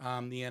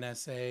the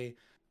NSA.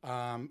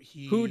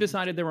 Who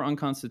decided they were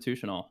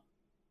unconstitutional?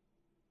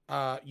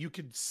 You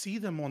could see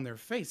them on their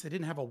face. They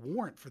didn't have a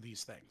warrant for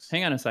these things.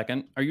 Hang on a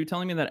second. Are you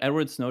telling me that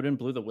Edward Snowden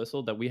blew the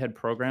whistle that we had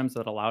programs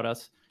that allowed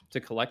us to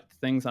collect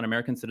things on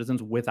American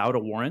citizens without a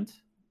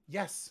warrant?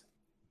 Yes.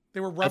 They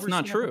were rubber That's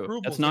not true.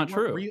 approvals. That's not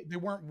true. They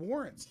weren't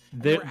warrants.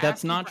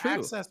 That's not true.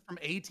 Access from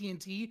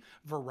AT&T,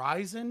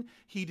 Verizon.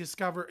 He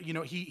discovered,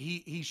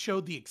 he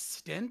showed the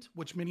extent,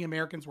 which many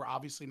Americans were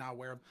obviously not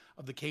aware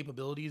of the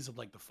capabilities of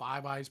like the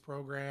Five Eyes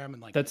program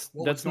and like that's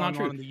not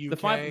true. The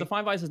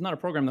Five Eyes is not a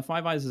program. The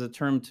Five Eyes is a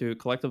term to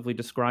collectively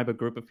describe a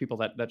group of people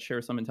that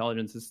share some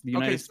intelligence. It's the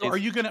United States. Are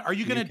you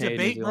gonna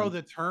debate, bro,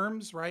 the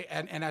terms, right?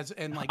 And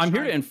I'm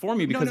here to inform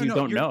you because you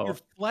don't know.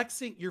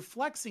 You're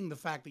flexing the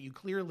fact that you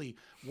clearly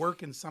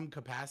work in some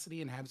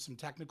capacity and have some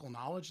technical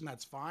knowledge, and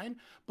that's fine,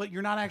 but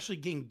you're not actually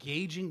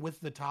engaging with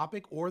the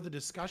topic or the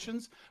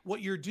discussions.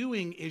 What you're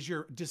doing is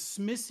you're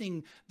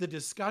dismissing the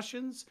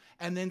discussions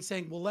and then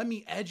saying, well, let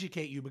me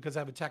educate you because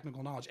I have a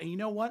technical knowledge. And you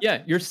know what?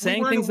 Yeah, you're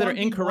saying things that are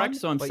incorrect,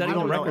 so I'm setting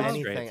the record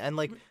straight. And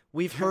like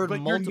we've heard but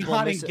multiple you're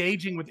not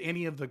engaging with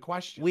any of the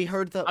questions. We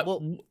heard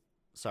the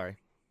sorry.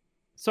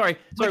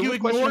 What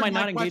question am I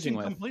not engaging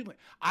with? Completely.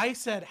 I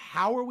said,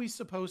 how are we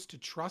supposed to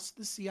trust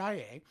the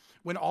CIA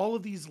when all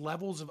of these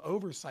levels of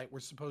oversight were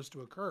supposed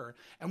to occur?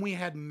 And we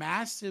had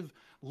massive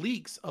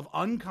leaks of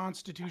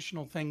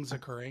unconstitutional things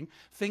occurring,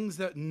 things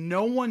that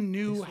no one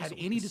knew had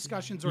any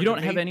discussions or you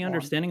don't have any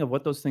understanding of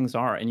what those things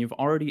are. And you've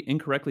already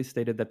incorrectly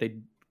stated that they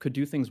could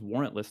do things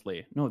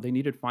warrantlessly. No, they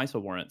needed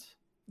FISA warrants.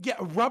 Yeah,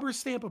 rubber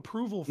stamp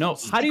approval. No,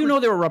 how do you know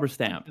they were rubber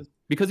stamped?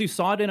 Because you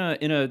saw it in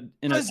an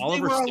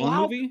Oliver Stone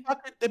movie?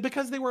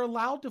 Because they were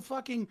allowed to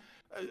fucking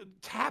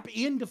tap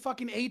into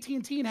fucking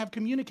AT&T and have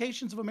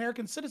communications of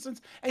American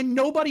citizens, and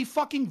nobody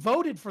fucking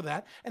voted for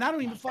that. And I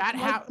don't even fucking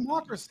like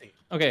democracy.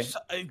 Okay, so,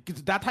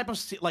 that type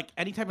of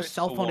any type of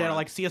cell phone data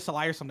like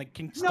CSLI or something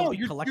can still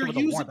be collected with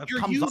a warrant. That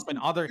comes up in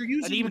other.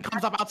 It even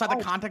comes up outside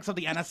the context of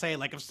the NSA.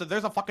 Like if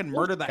there's a fucking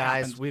murder that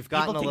happens, we've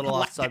gotten a little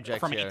off subject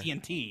from here.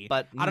 AT&T.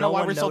 But I don't know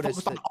why we're so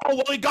focused on. Oh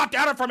well, we got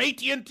data from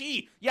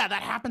AT&T. Yeah,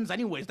 that happens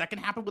anyways. That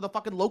can happen with a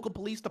fucking local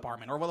police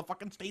department or with a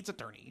fucking state's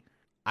attorney.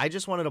 I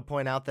just wanted to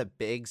point out that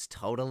Biggs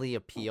totally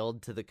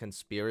appealed to the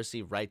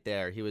conspiracy right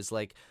there. He was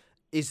like,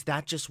 is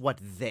that just what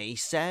they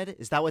said?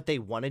 Is that what they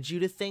wanted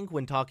you to think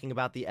when talking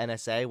about the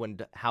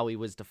NSA, how he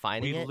was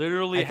defining it? We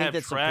literally have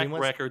track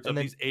records of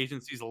these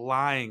agencies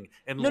lying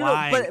and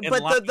lying.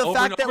 But the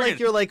fact that like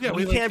you're like,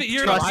 we can't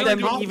trust them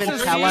to even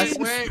tell us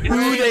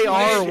who they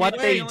are or what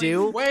they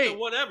do.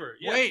 Whatever.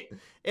 Wait.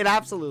 It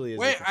absolutely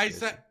is. I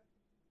said.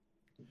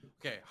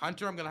 Okay,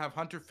 Hunter, I'm going to have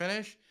Hunter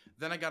finish.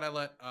 Then I got to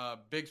let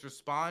Biggs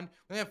respond.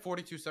 We only have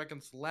 42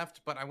 seconds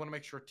left, but I want to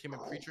make sure Tim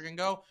and Preacher can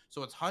go.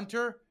 So it's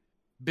Hunter,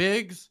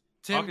 Biggs,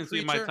 Tim, I'll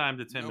concede my time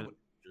to Tim and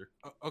Preacher.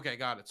 Okay,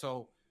 got it.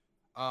 So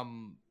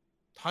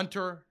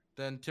Hunter,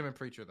 then Tim and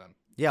Preacher then.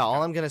 Yeah,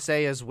 all I'm going to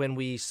say is when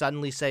we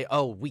suddenly say,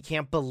 oh, we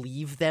can't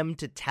believe them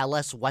to tell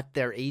us what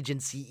their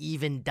agency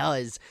even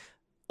does,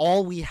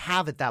 all we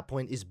have at that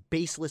point is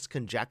baseless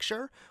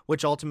conjecture,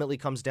 which ultimately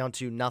comes down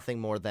to nothing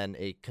more than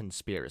a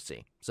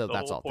conspiracy. So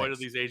that's all. The whole point of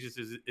these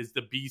agencies is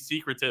to be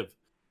secretive.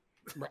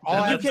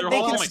 They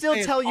can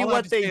still tell you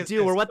what they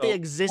do or what they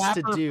exist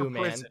to do,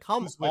 man.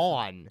 Come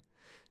on.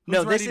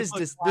 No, this is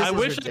just. I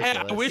wish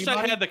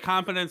I had the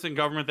confidence in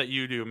government that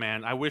you do,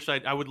 man. I wish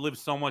I would live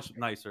so much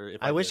nicer. If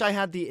I wish I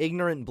had the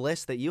ignorant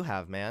bliss that you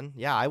have, man.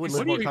 Yeah, I would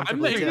live more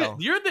comfortably too.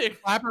 You're the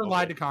Clapper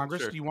lied to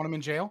Congress. Sure. Do you want him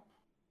in jail?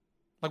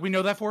 Like, we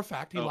know that for a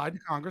fact. He lied to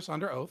Congress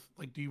under oath.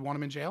 Like, do you want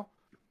him in jail?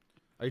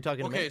 Are you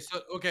talking to me?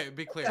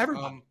 Be clear.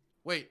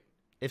 Wait.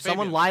 If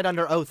someone lied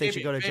under oath, they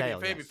should go to jail.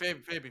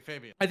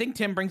 Fabian. I think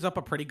Tim brings up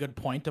a pretty good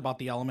point about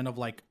the element of,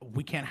 like,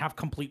 we can't have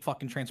complete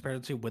fucking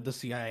transparency with the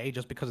CIA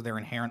just because of their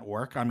inherent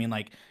work. I mean,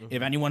 like,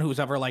 if anyone who's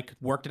ever, like,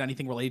 worked in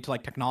anything related to,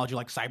 like, technology,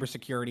 like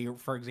cybersecurity,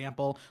 for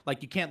example,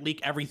 like, you can't leak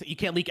everything. You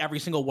can't leak every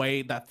single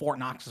way that Fort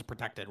Knox is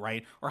protected,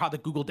 right? Or how the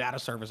Google data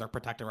servers are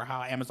protected, or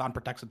how Amazon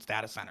protects its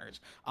data centers.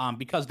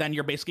 Because then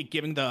you're basically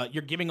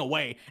giving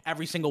away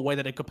every single way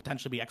that it could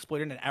potentially be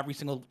exploited and every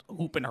single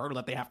hoop and hurdle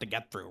that they have to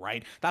get through,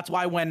 right? That's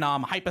why when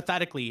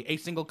hypothetically a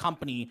single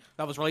company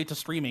that was related to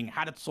streaming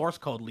had its source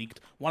code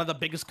leaked, one of the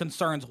biggest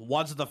concerns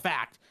was the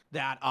fact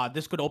that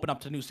this could open up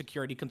to new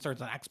security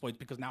concerns and exploits,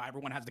 because now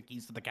everyone has the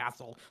keys to the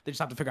castle. They just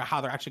have to figure out how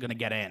they're actually going to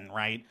get in,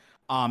 right?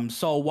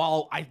 So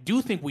while I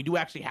do think we do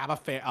actually have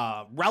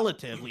a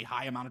relatively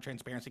high amount of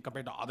transparency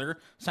compared to other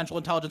central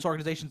intelligence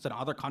organizations in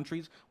other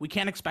countries, we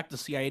can't expect the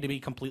CIA to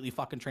be completely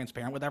fucking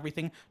transparent with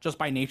everything just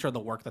by nature of the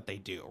work that they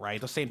do, right?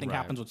 The same thing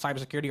happens with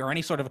cybersecurity or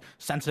any sort of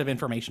sensitive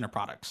information or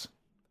products.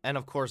 And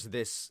of course,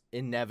 this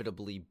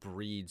inevitably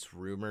breeds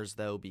rumors,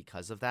 though,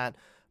 because of that.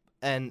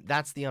 And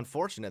that's the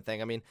unfortunate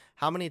thing. I mean,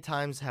 how many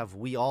times have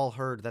we all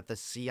heard that the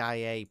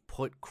CIA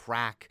put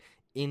crack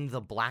in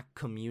the black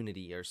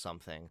community or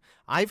something?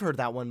 I've heard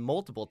that one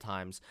multiple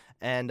times.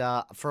 And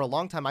for a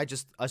long time, I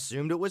just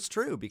assumed it was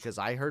true because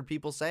I heard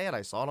people say it.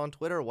 I saw it on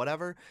Twitter or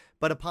whatever.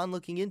 But upon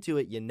looking into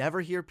it, you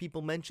never hear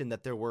people mention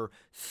that there were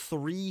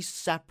 3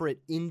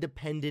 separate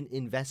independent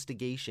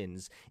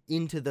investigations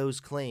into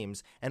those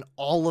claims, and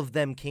all of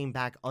them came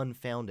back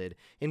unfounded,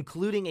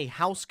 including a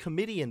House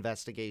committee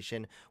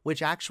investigation,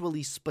 which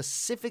actually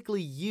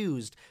specifically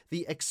used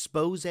the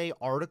expose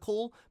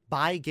article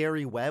by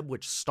Gary Webb,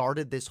 which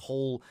started this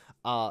whole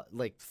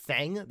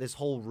this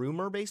whole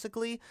rumor,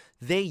 basically.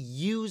 They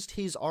used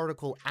his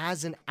article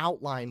as an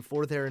outline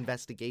for their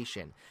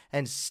investigation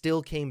and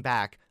still came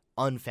back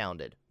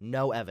unfounded.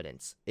 No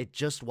evidence. It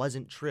just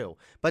wasn't true.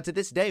 But to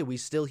this day, we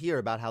still hear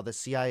about how the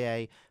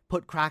CIA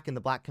put crack in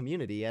the black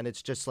community, and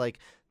it's just like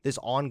this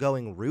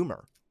ongoing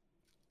rumor.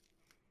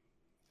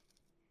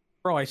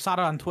 Bro, I saw it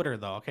on Twitter,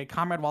 though, okay?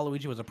 Comrade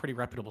Waluigi was a pretty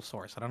reputable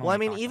source. I don't know. Well, I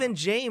mean, even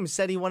James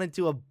said he wanted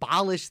to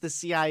abolish the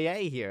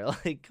CIA here.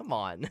 Like, come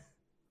on.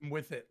 I'm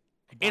with it.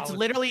 It is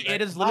literally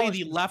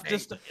the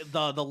leftist,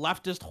 the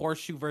leftist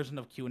horseshoe version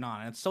of QAnon.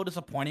 And it's so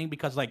disappointing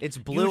because, like, it's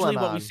blue usually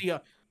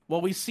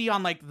what we see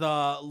on, like,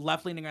 the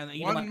left-leaning and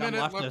even, like, on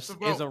leftists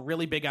is a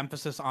really big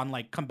emphasis on,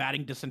 like,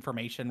 combating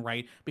disinformation,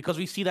 right? Because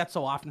we see that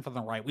so often from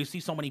the right. We see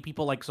so many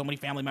people, like, so many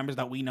family members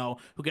that we know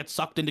who get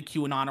sucked into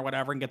QAnon or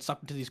whatever and get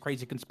sucked into these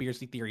crazy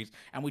conspiracy theories.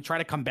 And we try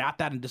to combat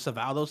that and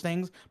disavow those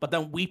things, but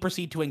then we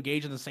proceed to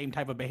engage in the same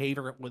type of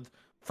behavior with,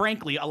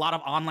 frankly, a lot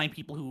of online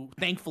people who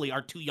thankfully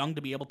are too young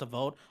to be able to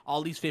vote.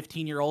 All these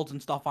 15-year-olds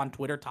and stuff on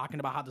Twitter talking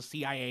about how the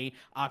CIA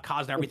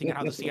caused everything and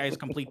how the CIA is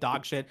complete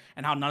dog shit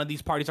and how none of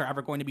these parties are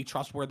ever going to be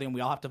trustworthy and we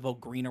all have to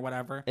vote green or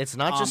whatever. It's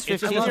not just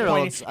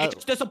 15-year-olds. It's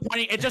just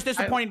disappointing. It's just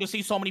disappointing to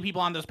see so many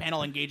people on this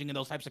panel engaging in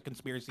those types of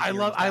conspiracy theories.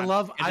 I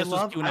love how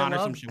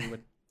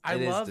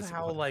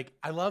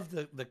I love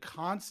the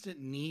constant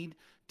need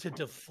to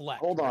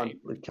deflect. Hold on.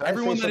 Right?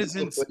 Everyone that is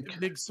in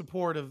big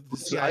support of the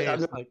CIA.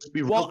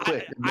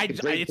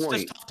 It's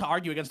just tough to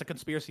argue against a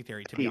conspiracy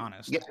theory, to be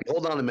honest. Yeah,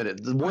 hold on a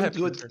minute. The one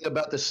good thing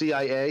about the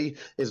CIA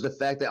is the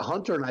fact that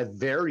Hunter and I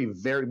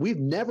we've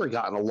never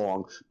gotten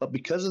along, but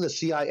because of the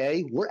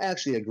CIA, we're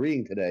actually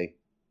agreeing today.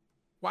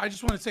 Well, I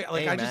just want to say,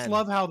 like, I just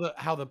love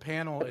how the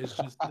panel is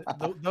just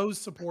those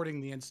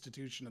supporting the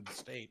institution of the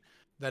state,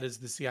 that is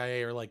the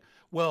CIA, are like,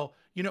 well,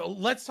 you know,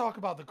 let's talk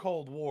about the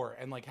Cold War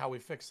and, like, how we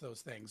fix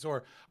those things,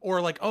 or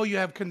like, oh, you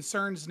have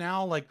concerns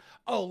now, like,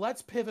 oh,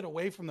 let's pivot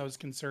away from those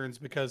concerns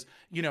because,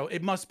 you know,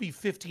 it must be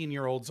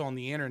 15-year-olds on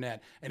the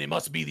internet and it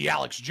must be the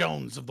Alex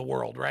Jones of the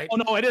world, right? Oh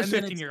no, it is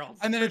 15-year-olds.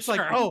 And then it's like,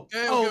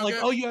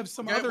 you have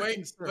some other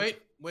concern.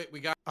 Wait, we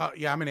got.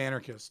 Yeah, I'm an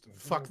anarchist.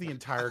 Fuck the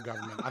entire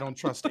government. I don't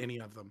trust any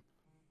of them.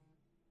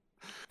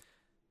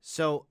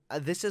 So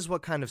this is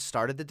what kind of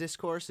started the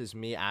discourse, is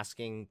me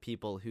asking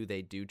people who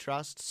they do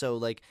trust. So,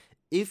 like,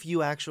 if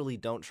you actually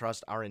don't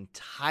trust our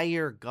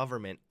entire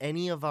government,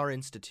 any of our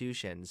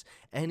institutions,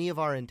 any of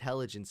our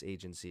intelligence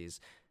agencies,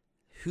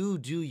 who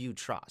do you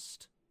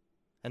trust?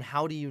 And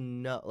how do you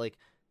know? Like,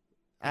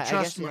 I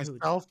trust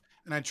myself,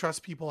 and I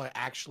trust people I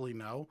actually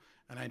know,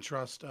 and I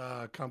trust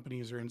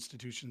companies or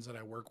institutions that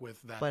I work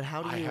with that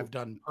I have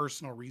done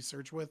personal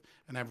research with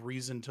and have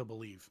reason to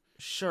believe.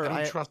 Sure,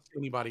 I don't trust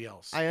anybody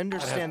else. I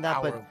understand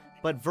that,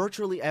 but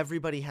virtually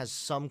everybody has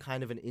some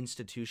kind of an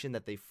institution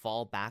that they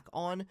fall back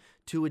on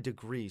to a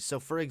degree. So,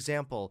 for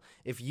example,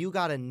 if you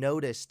got a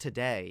notice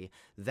today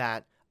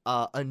that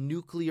a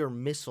nuclear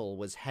missile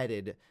was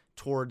headed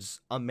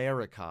towards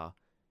America,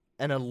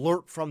 an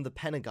alert from the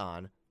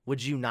Pentagon,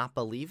 would you not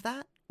believe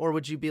that? Or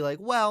would you be like,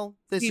 well,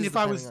 this is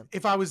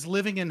if I was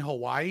living in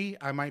Hawaii,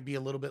 I might be a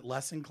little bit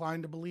less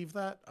inclined to believe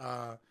that.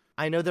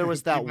 I know there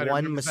was that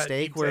one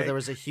mistake where there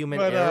was a human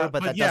error,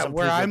 but that doesn't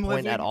prove your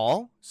point at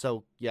all.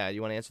 So, yeah,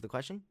 you want to answer the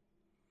question?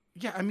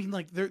 Yeah, I mean,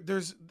 like,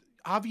 there's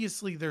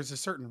obviously there's a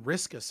certain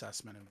risk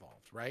assessment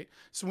involved, right?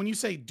 So when you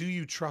say, do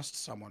you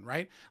trust someone,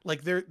 right?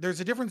 Like, there's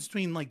a difference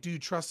between, like, do you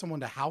trust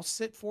someone to house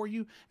sit for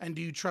you, and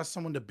do you trust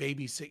someone to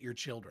babysit your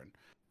children,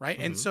 right?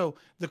 And so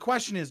the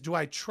question is, do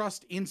I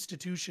trust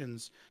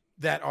institutions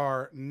that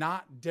are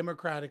not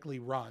democratically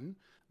run,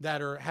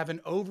 that have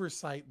an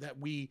oversight that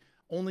we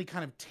only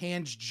kind of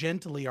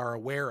tangentially are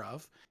aware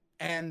of,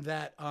 and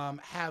that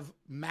have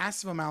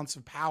massive amounts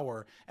of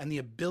power and the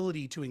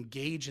ability to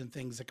engage in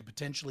things that could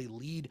potentially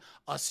lead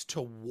us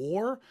to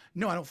war?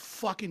 No, I don't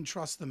fucking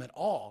trust them at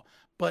all.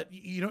 But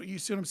you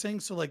see what I'm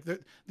saying? So like the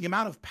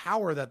amount of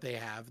power that they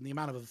have and the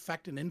amount of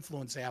effect and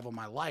influence they have on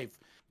my life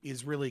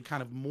is really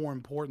kind of more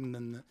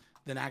important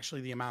than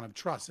actually the amount of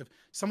trust. If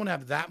someone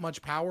had that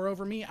much power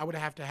over me, I would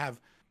have to have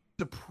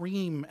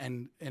supreme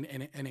and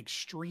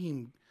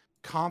extreme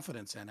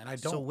confidence in, and I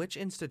don't. So which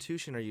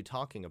institution are you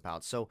talking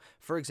about? So,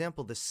 for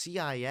example, the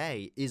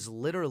CIA is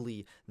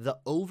literally, the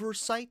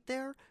oversight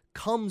there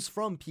comes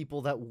from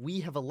people that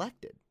we have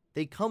elected.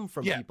 They come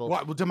from people.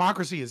 Well,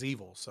 democracy is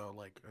evil, so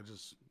like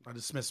I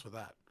dismiss with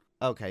that.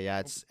 Okay,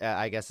 yeah,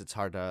 I guess it's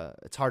hard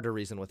to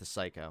reason with a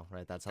psycho,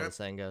 right? That's how the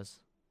saying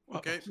goes.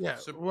 Okay. Yeah.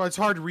 Well, it's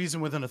hard to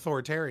reason with an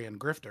authoritarian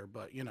grifter,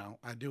 but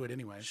I do it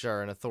anyway.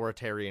 Sure, an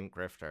authoritarian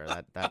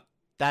grifter.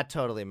 That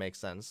totally makes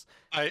sense.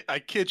 I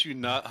kid you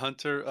not,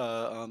 Hunter,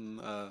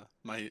 on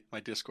my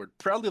Discord,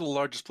 proudly the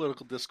largest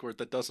political Discord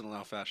that doesn't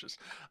allow fascists.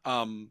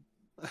 One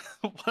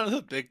of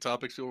the big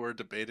topics we were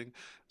debating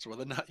is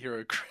whether or not you're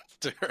a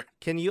grifter.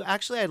 Can you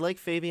actually? I'd like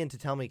Fabian to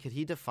tell me. Could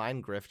he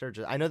define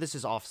grifter? I know this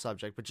is off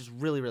subject, but just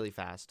really, really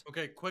fast.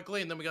 Okay,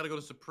 quickly, and then we got to go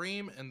to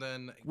Supreme, and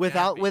then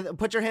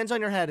put your hands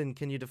on your head, and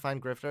can you define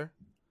grifter?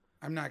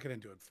 I'm not gonna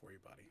do it for you,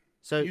 buddy.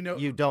 So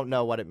you don't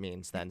know what it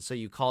means then. So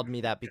you called me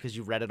that because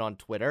you read it on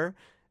Twitter,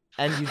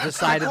 and you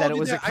decided that it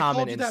was a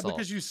common insult. That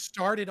because you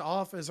started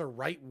off as a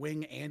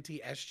right-wing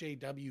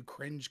anti-SJW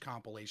cringe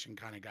compilation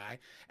kind of guy,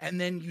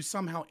 and then you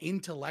somehow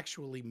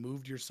intellectually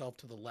moved yourself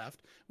to the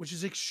left, which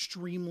is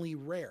extremely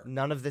rare.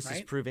 None of this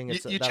is proving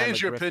it's. You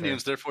changed your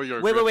opinions, therefore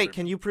you're. Wait.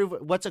 Can you prove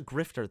what's a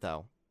grifter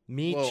though?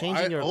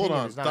 Changing your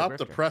opinion is not stop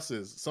the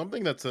presses.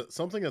 Something that's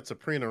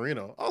Supreme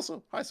Areno.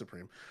 Also, hi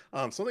Supreme.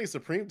 Something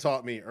Supreme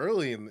taught me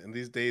early in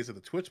these days of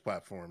the Twitch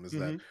platform is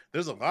that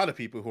there's a lot of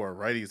people who are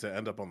righties that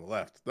end up on the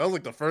left. That was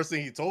like the first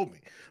thing he told me.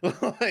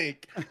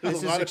 Like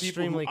there's a lot of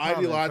people who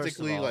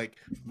ideologically like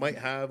might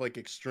have like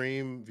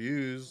extreme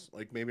views,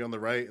 like maybe on the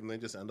right, and they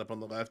just end up on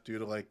the left due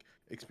to like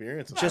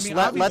experience. Just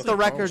let the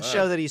record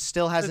show that he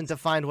still hasn't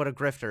defined what a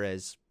grifter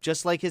is.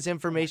 Just like his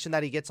information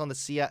that he gets on the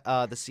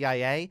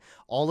CIA,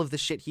 all of the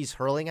shit he's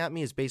hurling at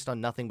me is based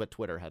on nothing but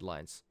Twitter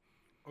headlines.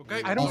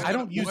 Okay, I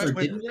don't use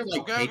Twitter.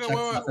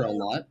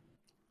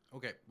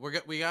 Okay,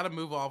 we got to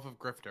move off of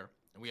grifter,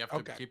 and we have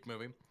to keep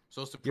moving.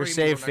 So Supreme, you're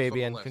saved,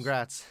 Fabian.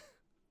 Congrats.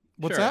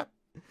 What's that?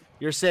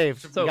 You're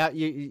saved. So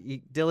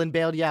Dylan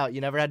bailed you out.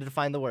 You never had to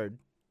define the word.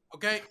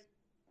 Okay,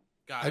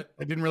 got it.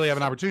 I didn't really have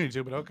an opportunity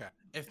to, but okay.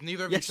 If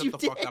neither of you shut the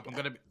fuck up, I'm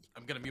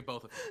gonna mute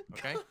both of you.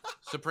 Okay,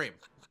 Supreme.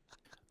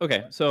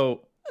 Okay,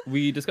 so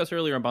we discussed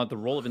earlier about the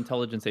role of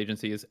intelligence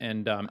agencies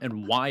and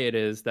why it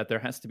is that there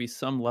has to be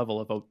some level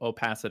of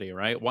opacity,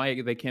 right?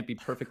 Why they can't be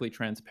perfectly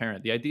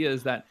transparent. The idea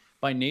is that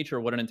by nature,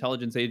 what an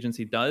intelligence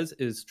agency does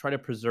is try to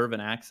preserve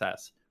an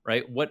access,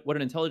 right? What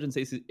an intelligence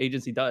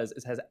agency does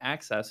is has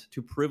access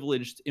to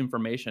privileged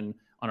information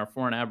on our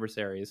foreign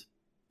adversaries.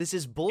 This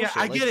is bullshit.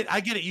 Yeah, I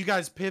get it. You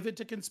guys pivot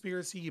to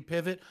conspiracy. You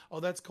pivot. Oh,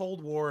 that's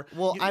Cold War.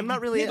 Well, I'm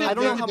not really. I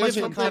don't know how much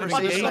of a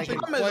conversation I can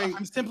play.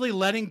 I'm simply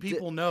letting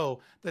people know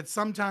that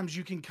sometimes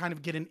you can kind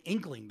of get an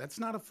inkling. That's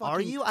not a fucking. Are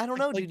you? I don't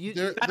know, dude.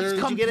 That's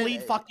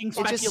complete fucking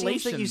speculation. It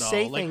just seems that you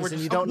say things and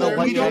you don't know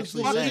what you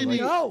actually say.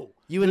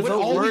 You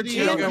invoke words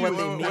you don't know what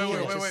they mean.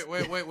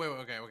 Wait.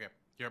 Okay.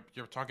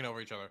 You're talking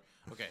over each other.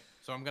 Okay,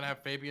 so I'm gonna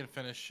have Fabian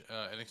finish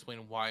and explain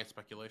why it's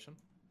speculation.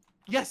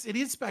 Yes, it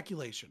is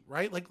speculation,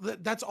 right? Like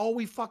that's all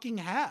we fucking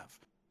have.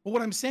 But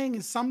what I'm saying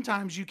is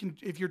sometimes you can,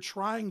 if you're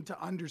trying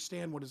to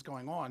understand what is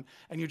going on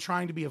and you're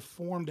trying to be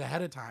informed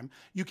ahead of time,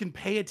 you can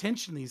pay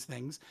attention to these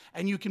things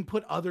and you can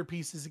put other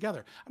pieces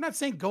together. I'm not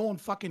saying go on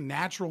fucking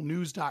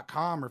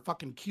naturalnews.com or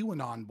fucking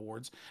QAnon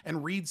boards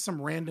and read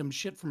some random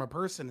shit from a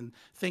person and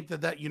think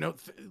that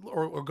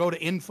or go to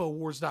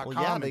infowars.com.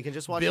 Well, yeah, they can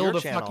just watch build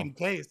your channel. Fucking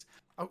case.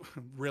 Oh,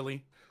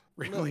 really?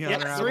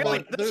 Yes,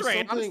 really. That's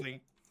right.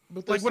 Honestly.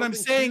 But like what I'm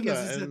saying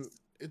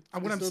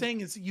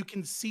is you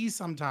can see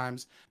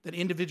sometimes that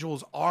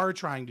individuals are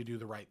trying to do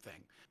the right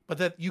thing, but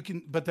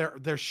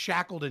they're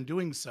shackled in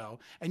doing so,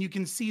 and you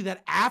can see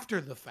that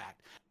after the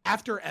fact,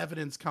 after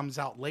evidence comes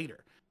out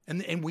later.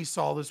 And we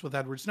saw this with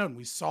Edward Snowden.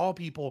 We saw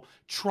people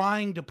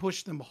trying to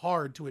push them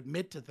hard to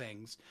admit to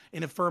things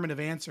in affirmative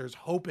answers,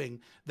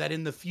 hoping that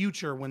in the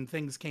future, when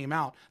things came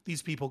out,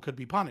 these people could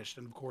be punished.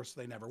 And of course,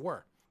 they never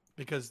were,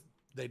 because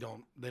they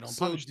don't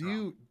punish.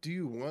 So do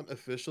you want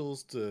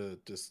officials to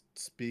just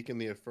speak in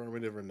the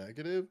affirmative or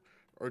negative,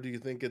 or do you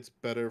think it's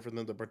better for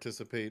them to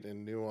participate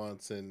in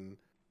nuance in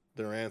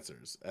their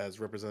answers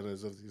as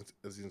representatives of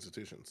the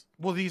institutions?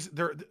 Well,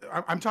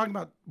 I'm talking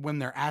about when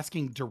they're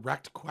asking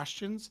direct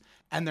questions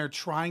and they're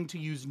trying to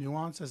use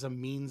nuance as a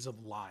means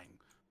of lying.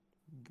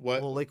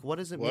 What? Well, like, what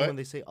does it mean when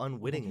they say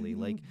unwittingly?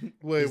 Like,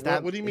 wait,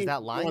 what do you mean?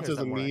 That lying nuance as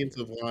a means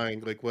of lying?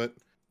 Like, what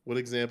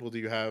example do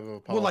you have of a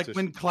politician? Well, like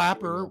when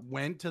Clapper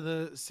went to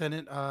the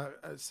Senate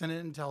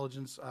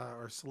Intelligence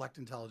or Select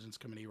Intelligence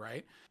Committee,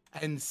 right,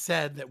 and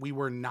said that we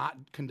were not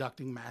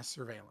conducting mass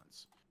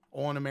surveillance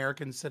on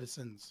American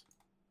citizens.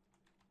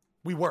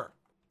 We were.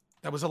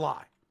 That was a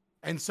lie.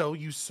 And so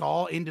you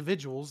saw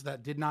individuals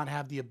that did not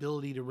have the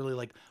ability to really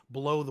like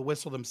blow the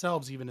whistle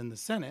themselves, even in the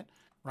Senate,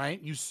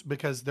 right?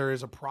 Because there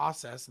is a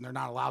process and they're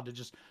not allowed to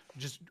just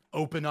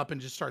open up and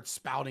just start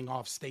spouting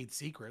off state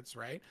secrets,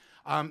 right?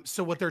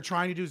 So what they're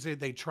trying to do is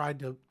they tried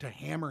to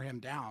hammer him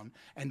down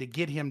and to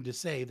get him to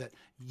say that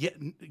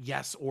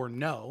yes or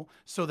no,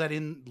 so that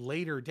in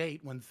later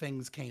date when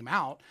things came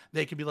out,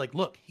 they could be like,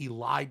 look, he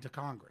lied to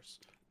Congress.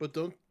 But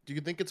do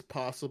you think it's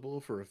possible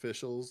for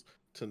officials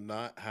to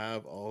not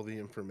have all the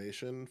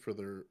information for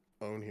their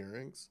own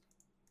hearings?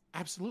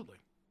 Absolutely.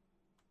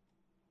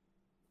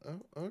 Oh,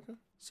 okay.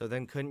 So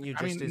then couldn't you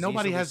just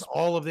nobody has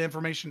all of the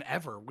information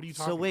ever. What are you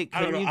talking about? So wait,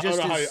 I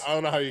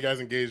don't know how you guys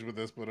engage with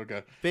this, but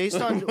okay.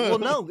 Based on, well,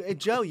 no,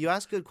 Joe, you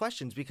ask good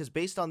questions, because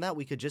based on that,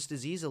 we could just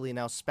as easily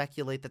now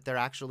speculate that they're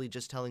actually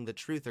just telling the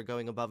truth or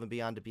going above and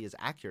beyond to be as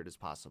accurate as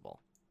possible.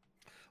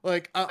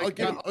 Like, I'll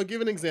give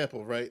an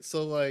example, right?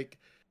 So, like,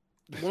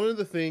 one of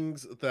the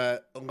things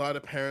that a lot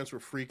of parents were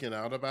freaking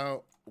out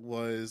about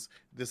was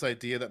this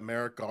idea that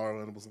Merrick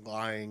Garland was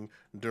lying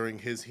during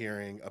his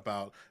hearing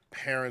about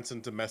parents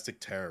and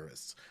domestic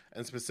terrorists.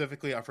 And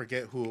specifically, I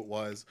forget who it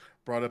was,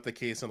 brought up the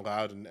case in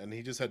Loudon, and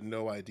he just had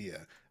no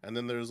idea. And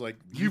then there's like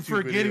you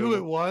forget who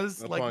it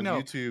was? Like,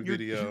 no. YouTube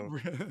video.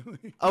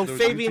 Really? Oh,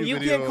 Fabian, you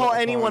can't call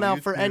anyone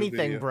out for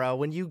anything, bro.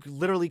 When you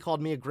literally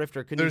called me a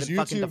grifter, couldn't even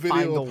fucking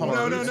define the word.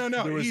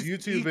 No. There was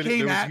YouTube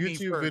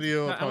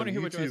video upon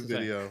YouTube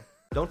video.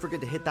 Don't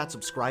forget to hit that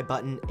subscribe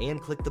button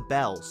and click the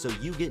bell so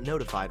you get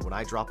notified when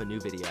I drop a new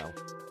video.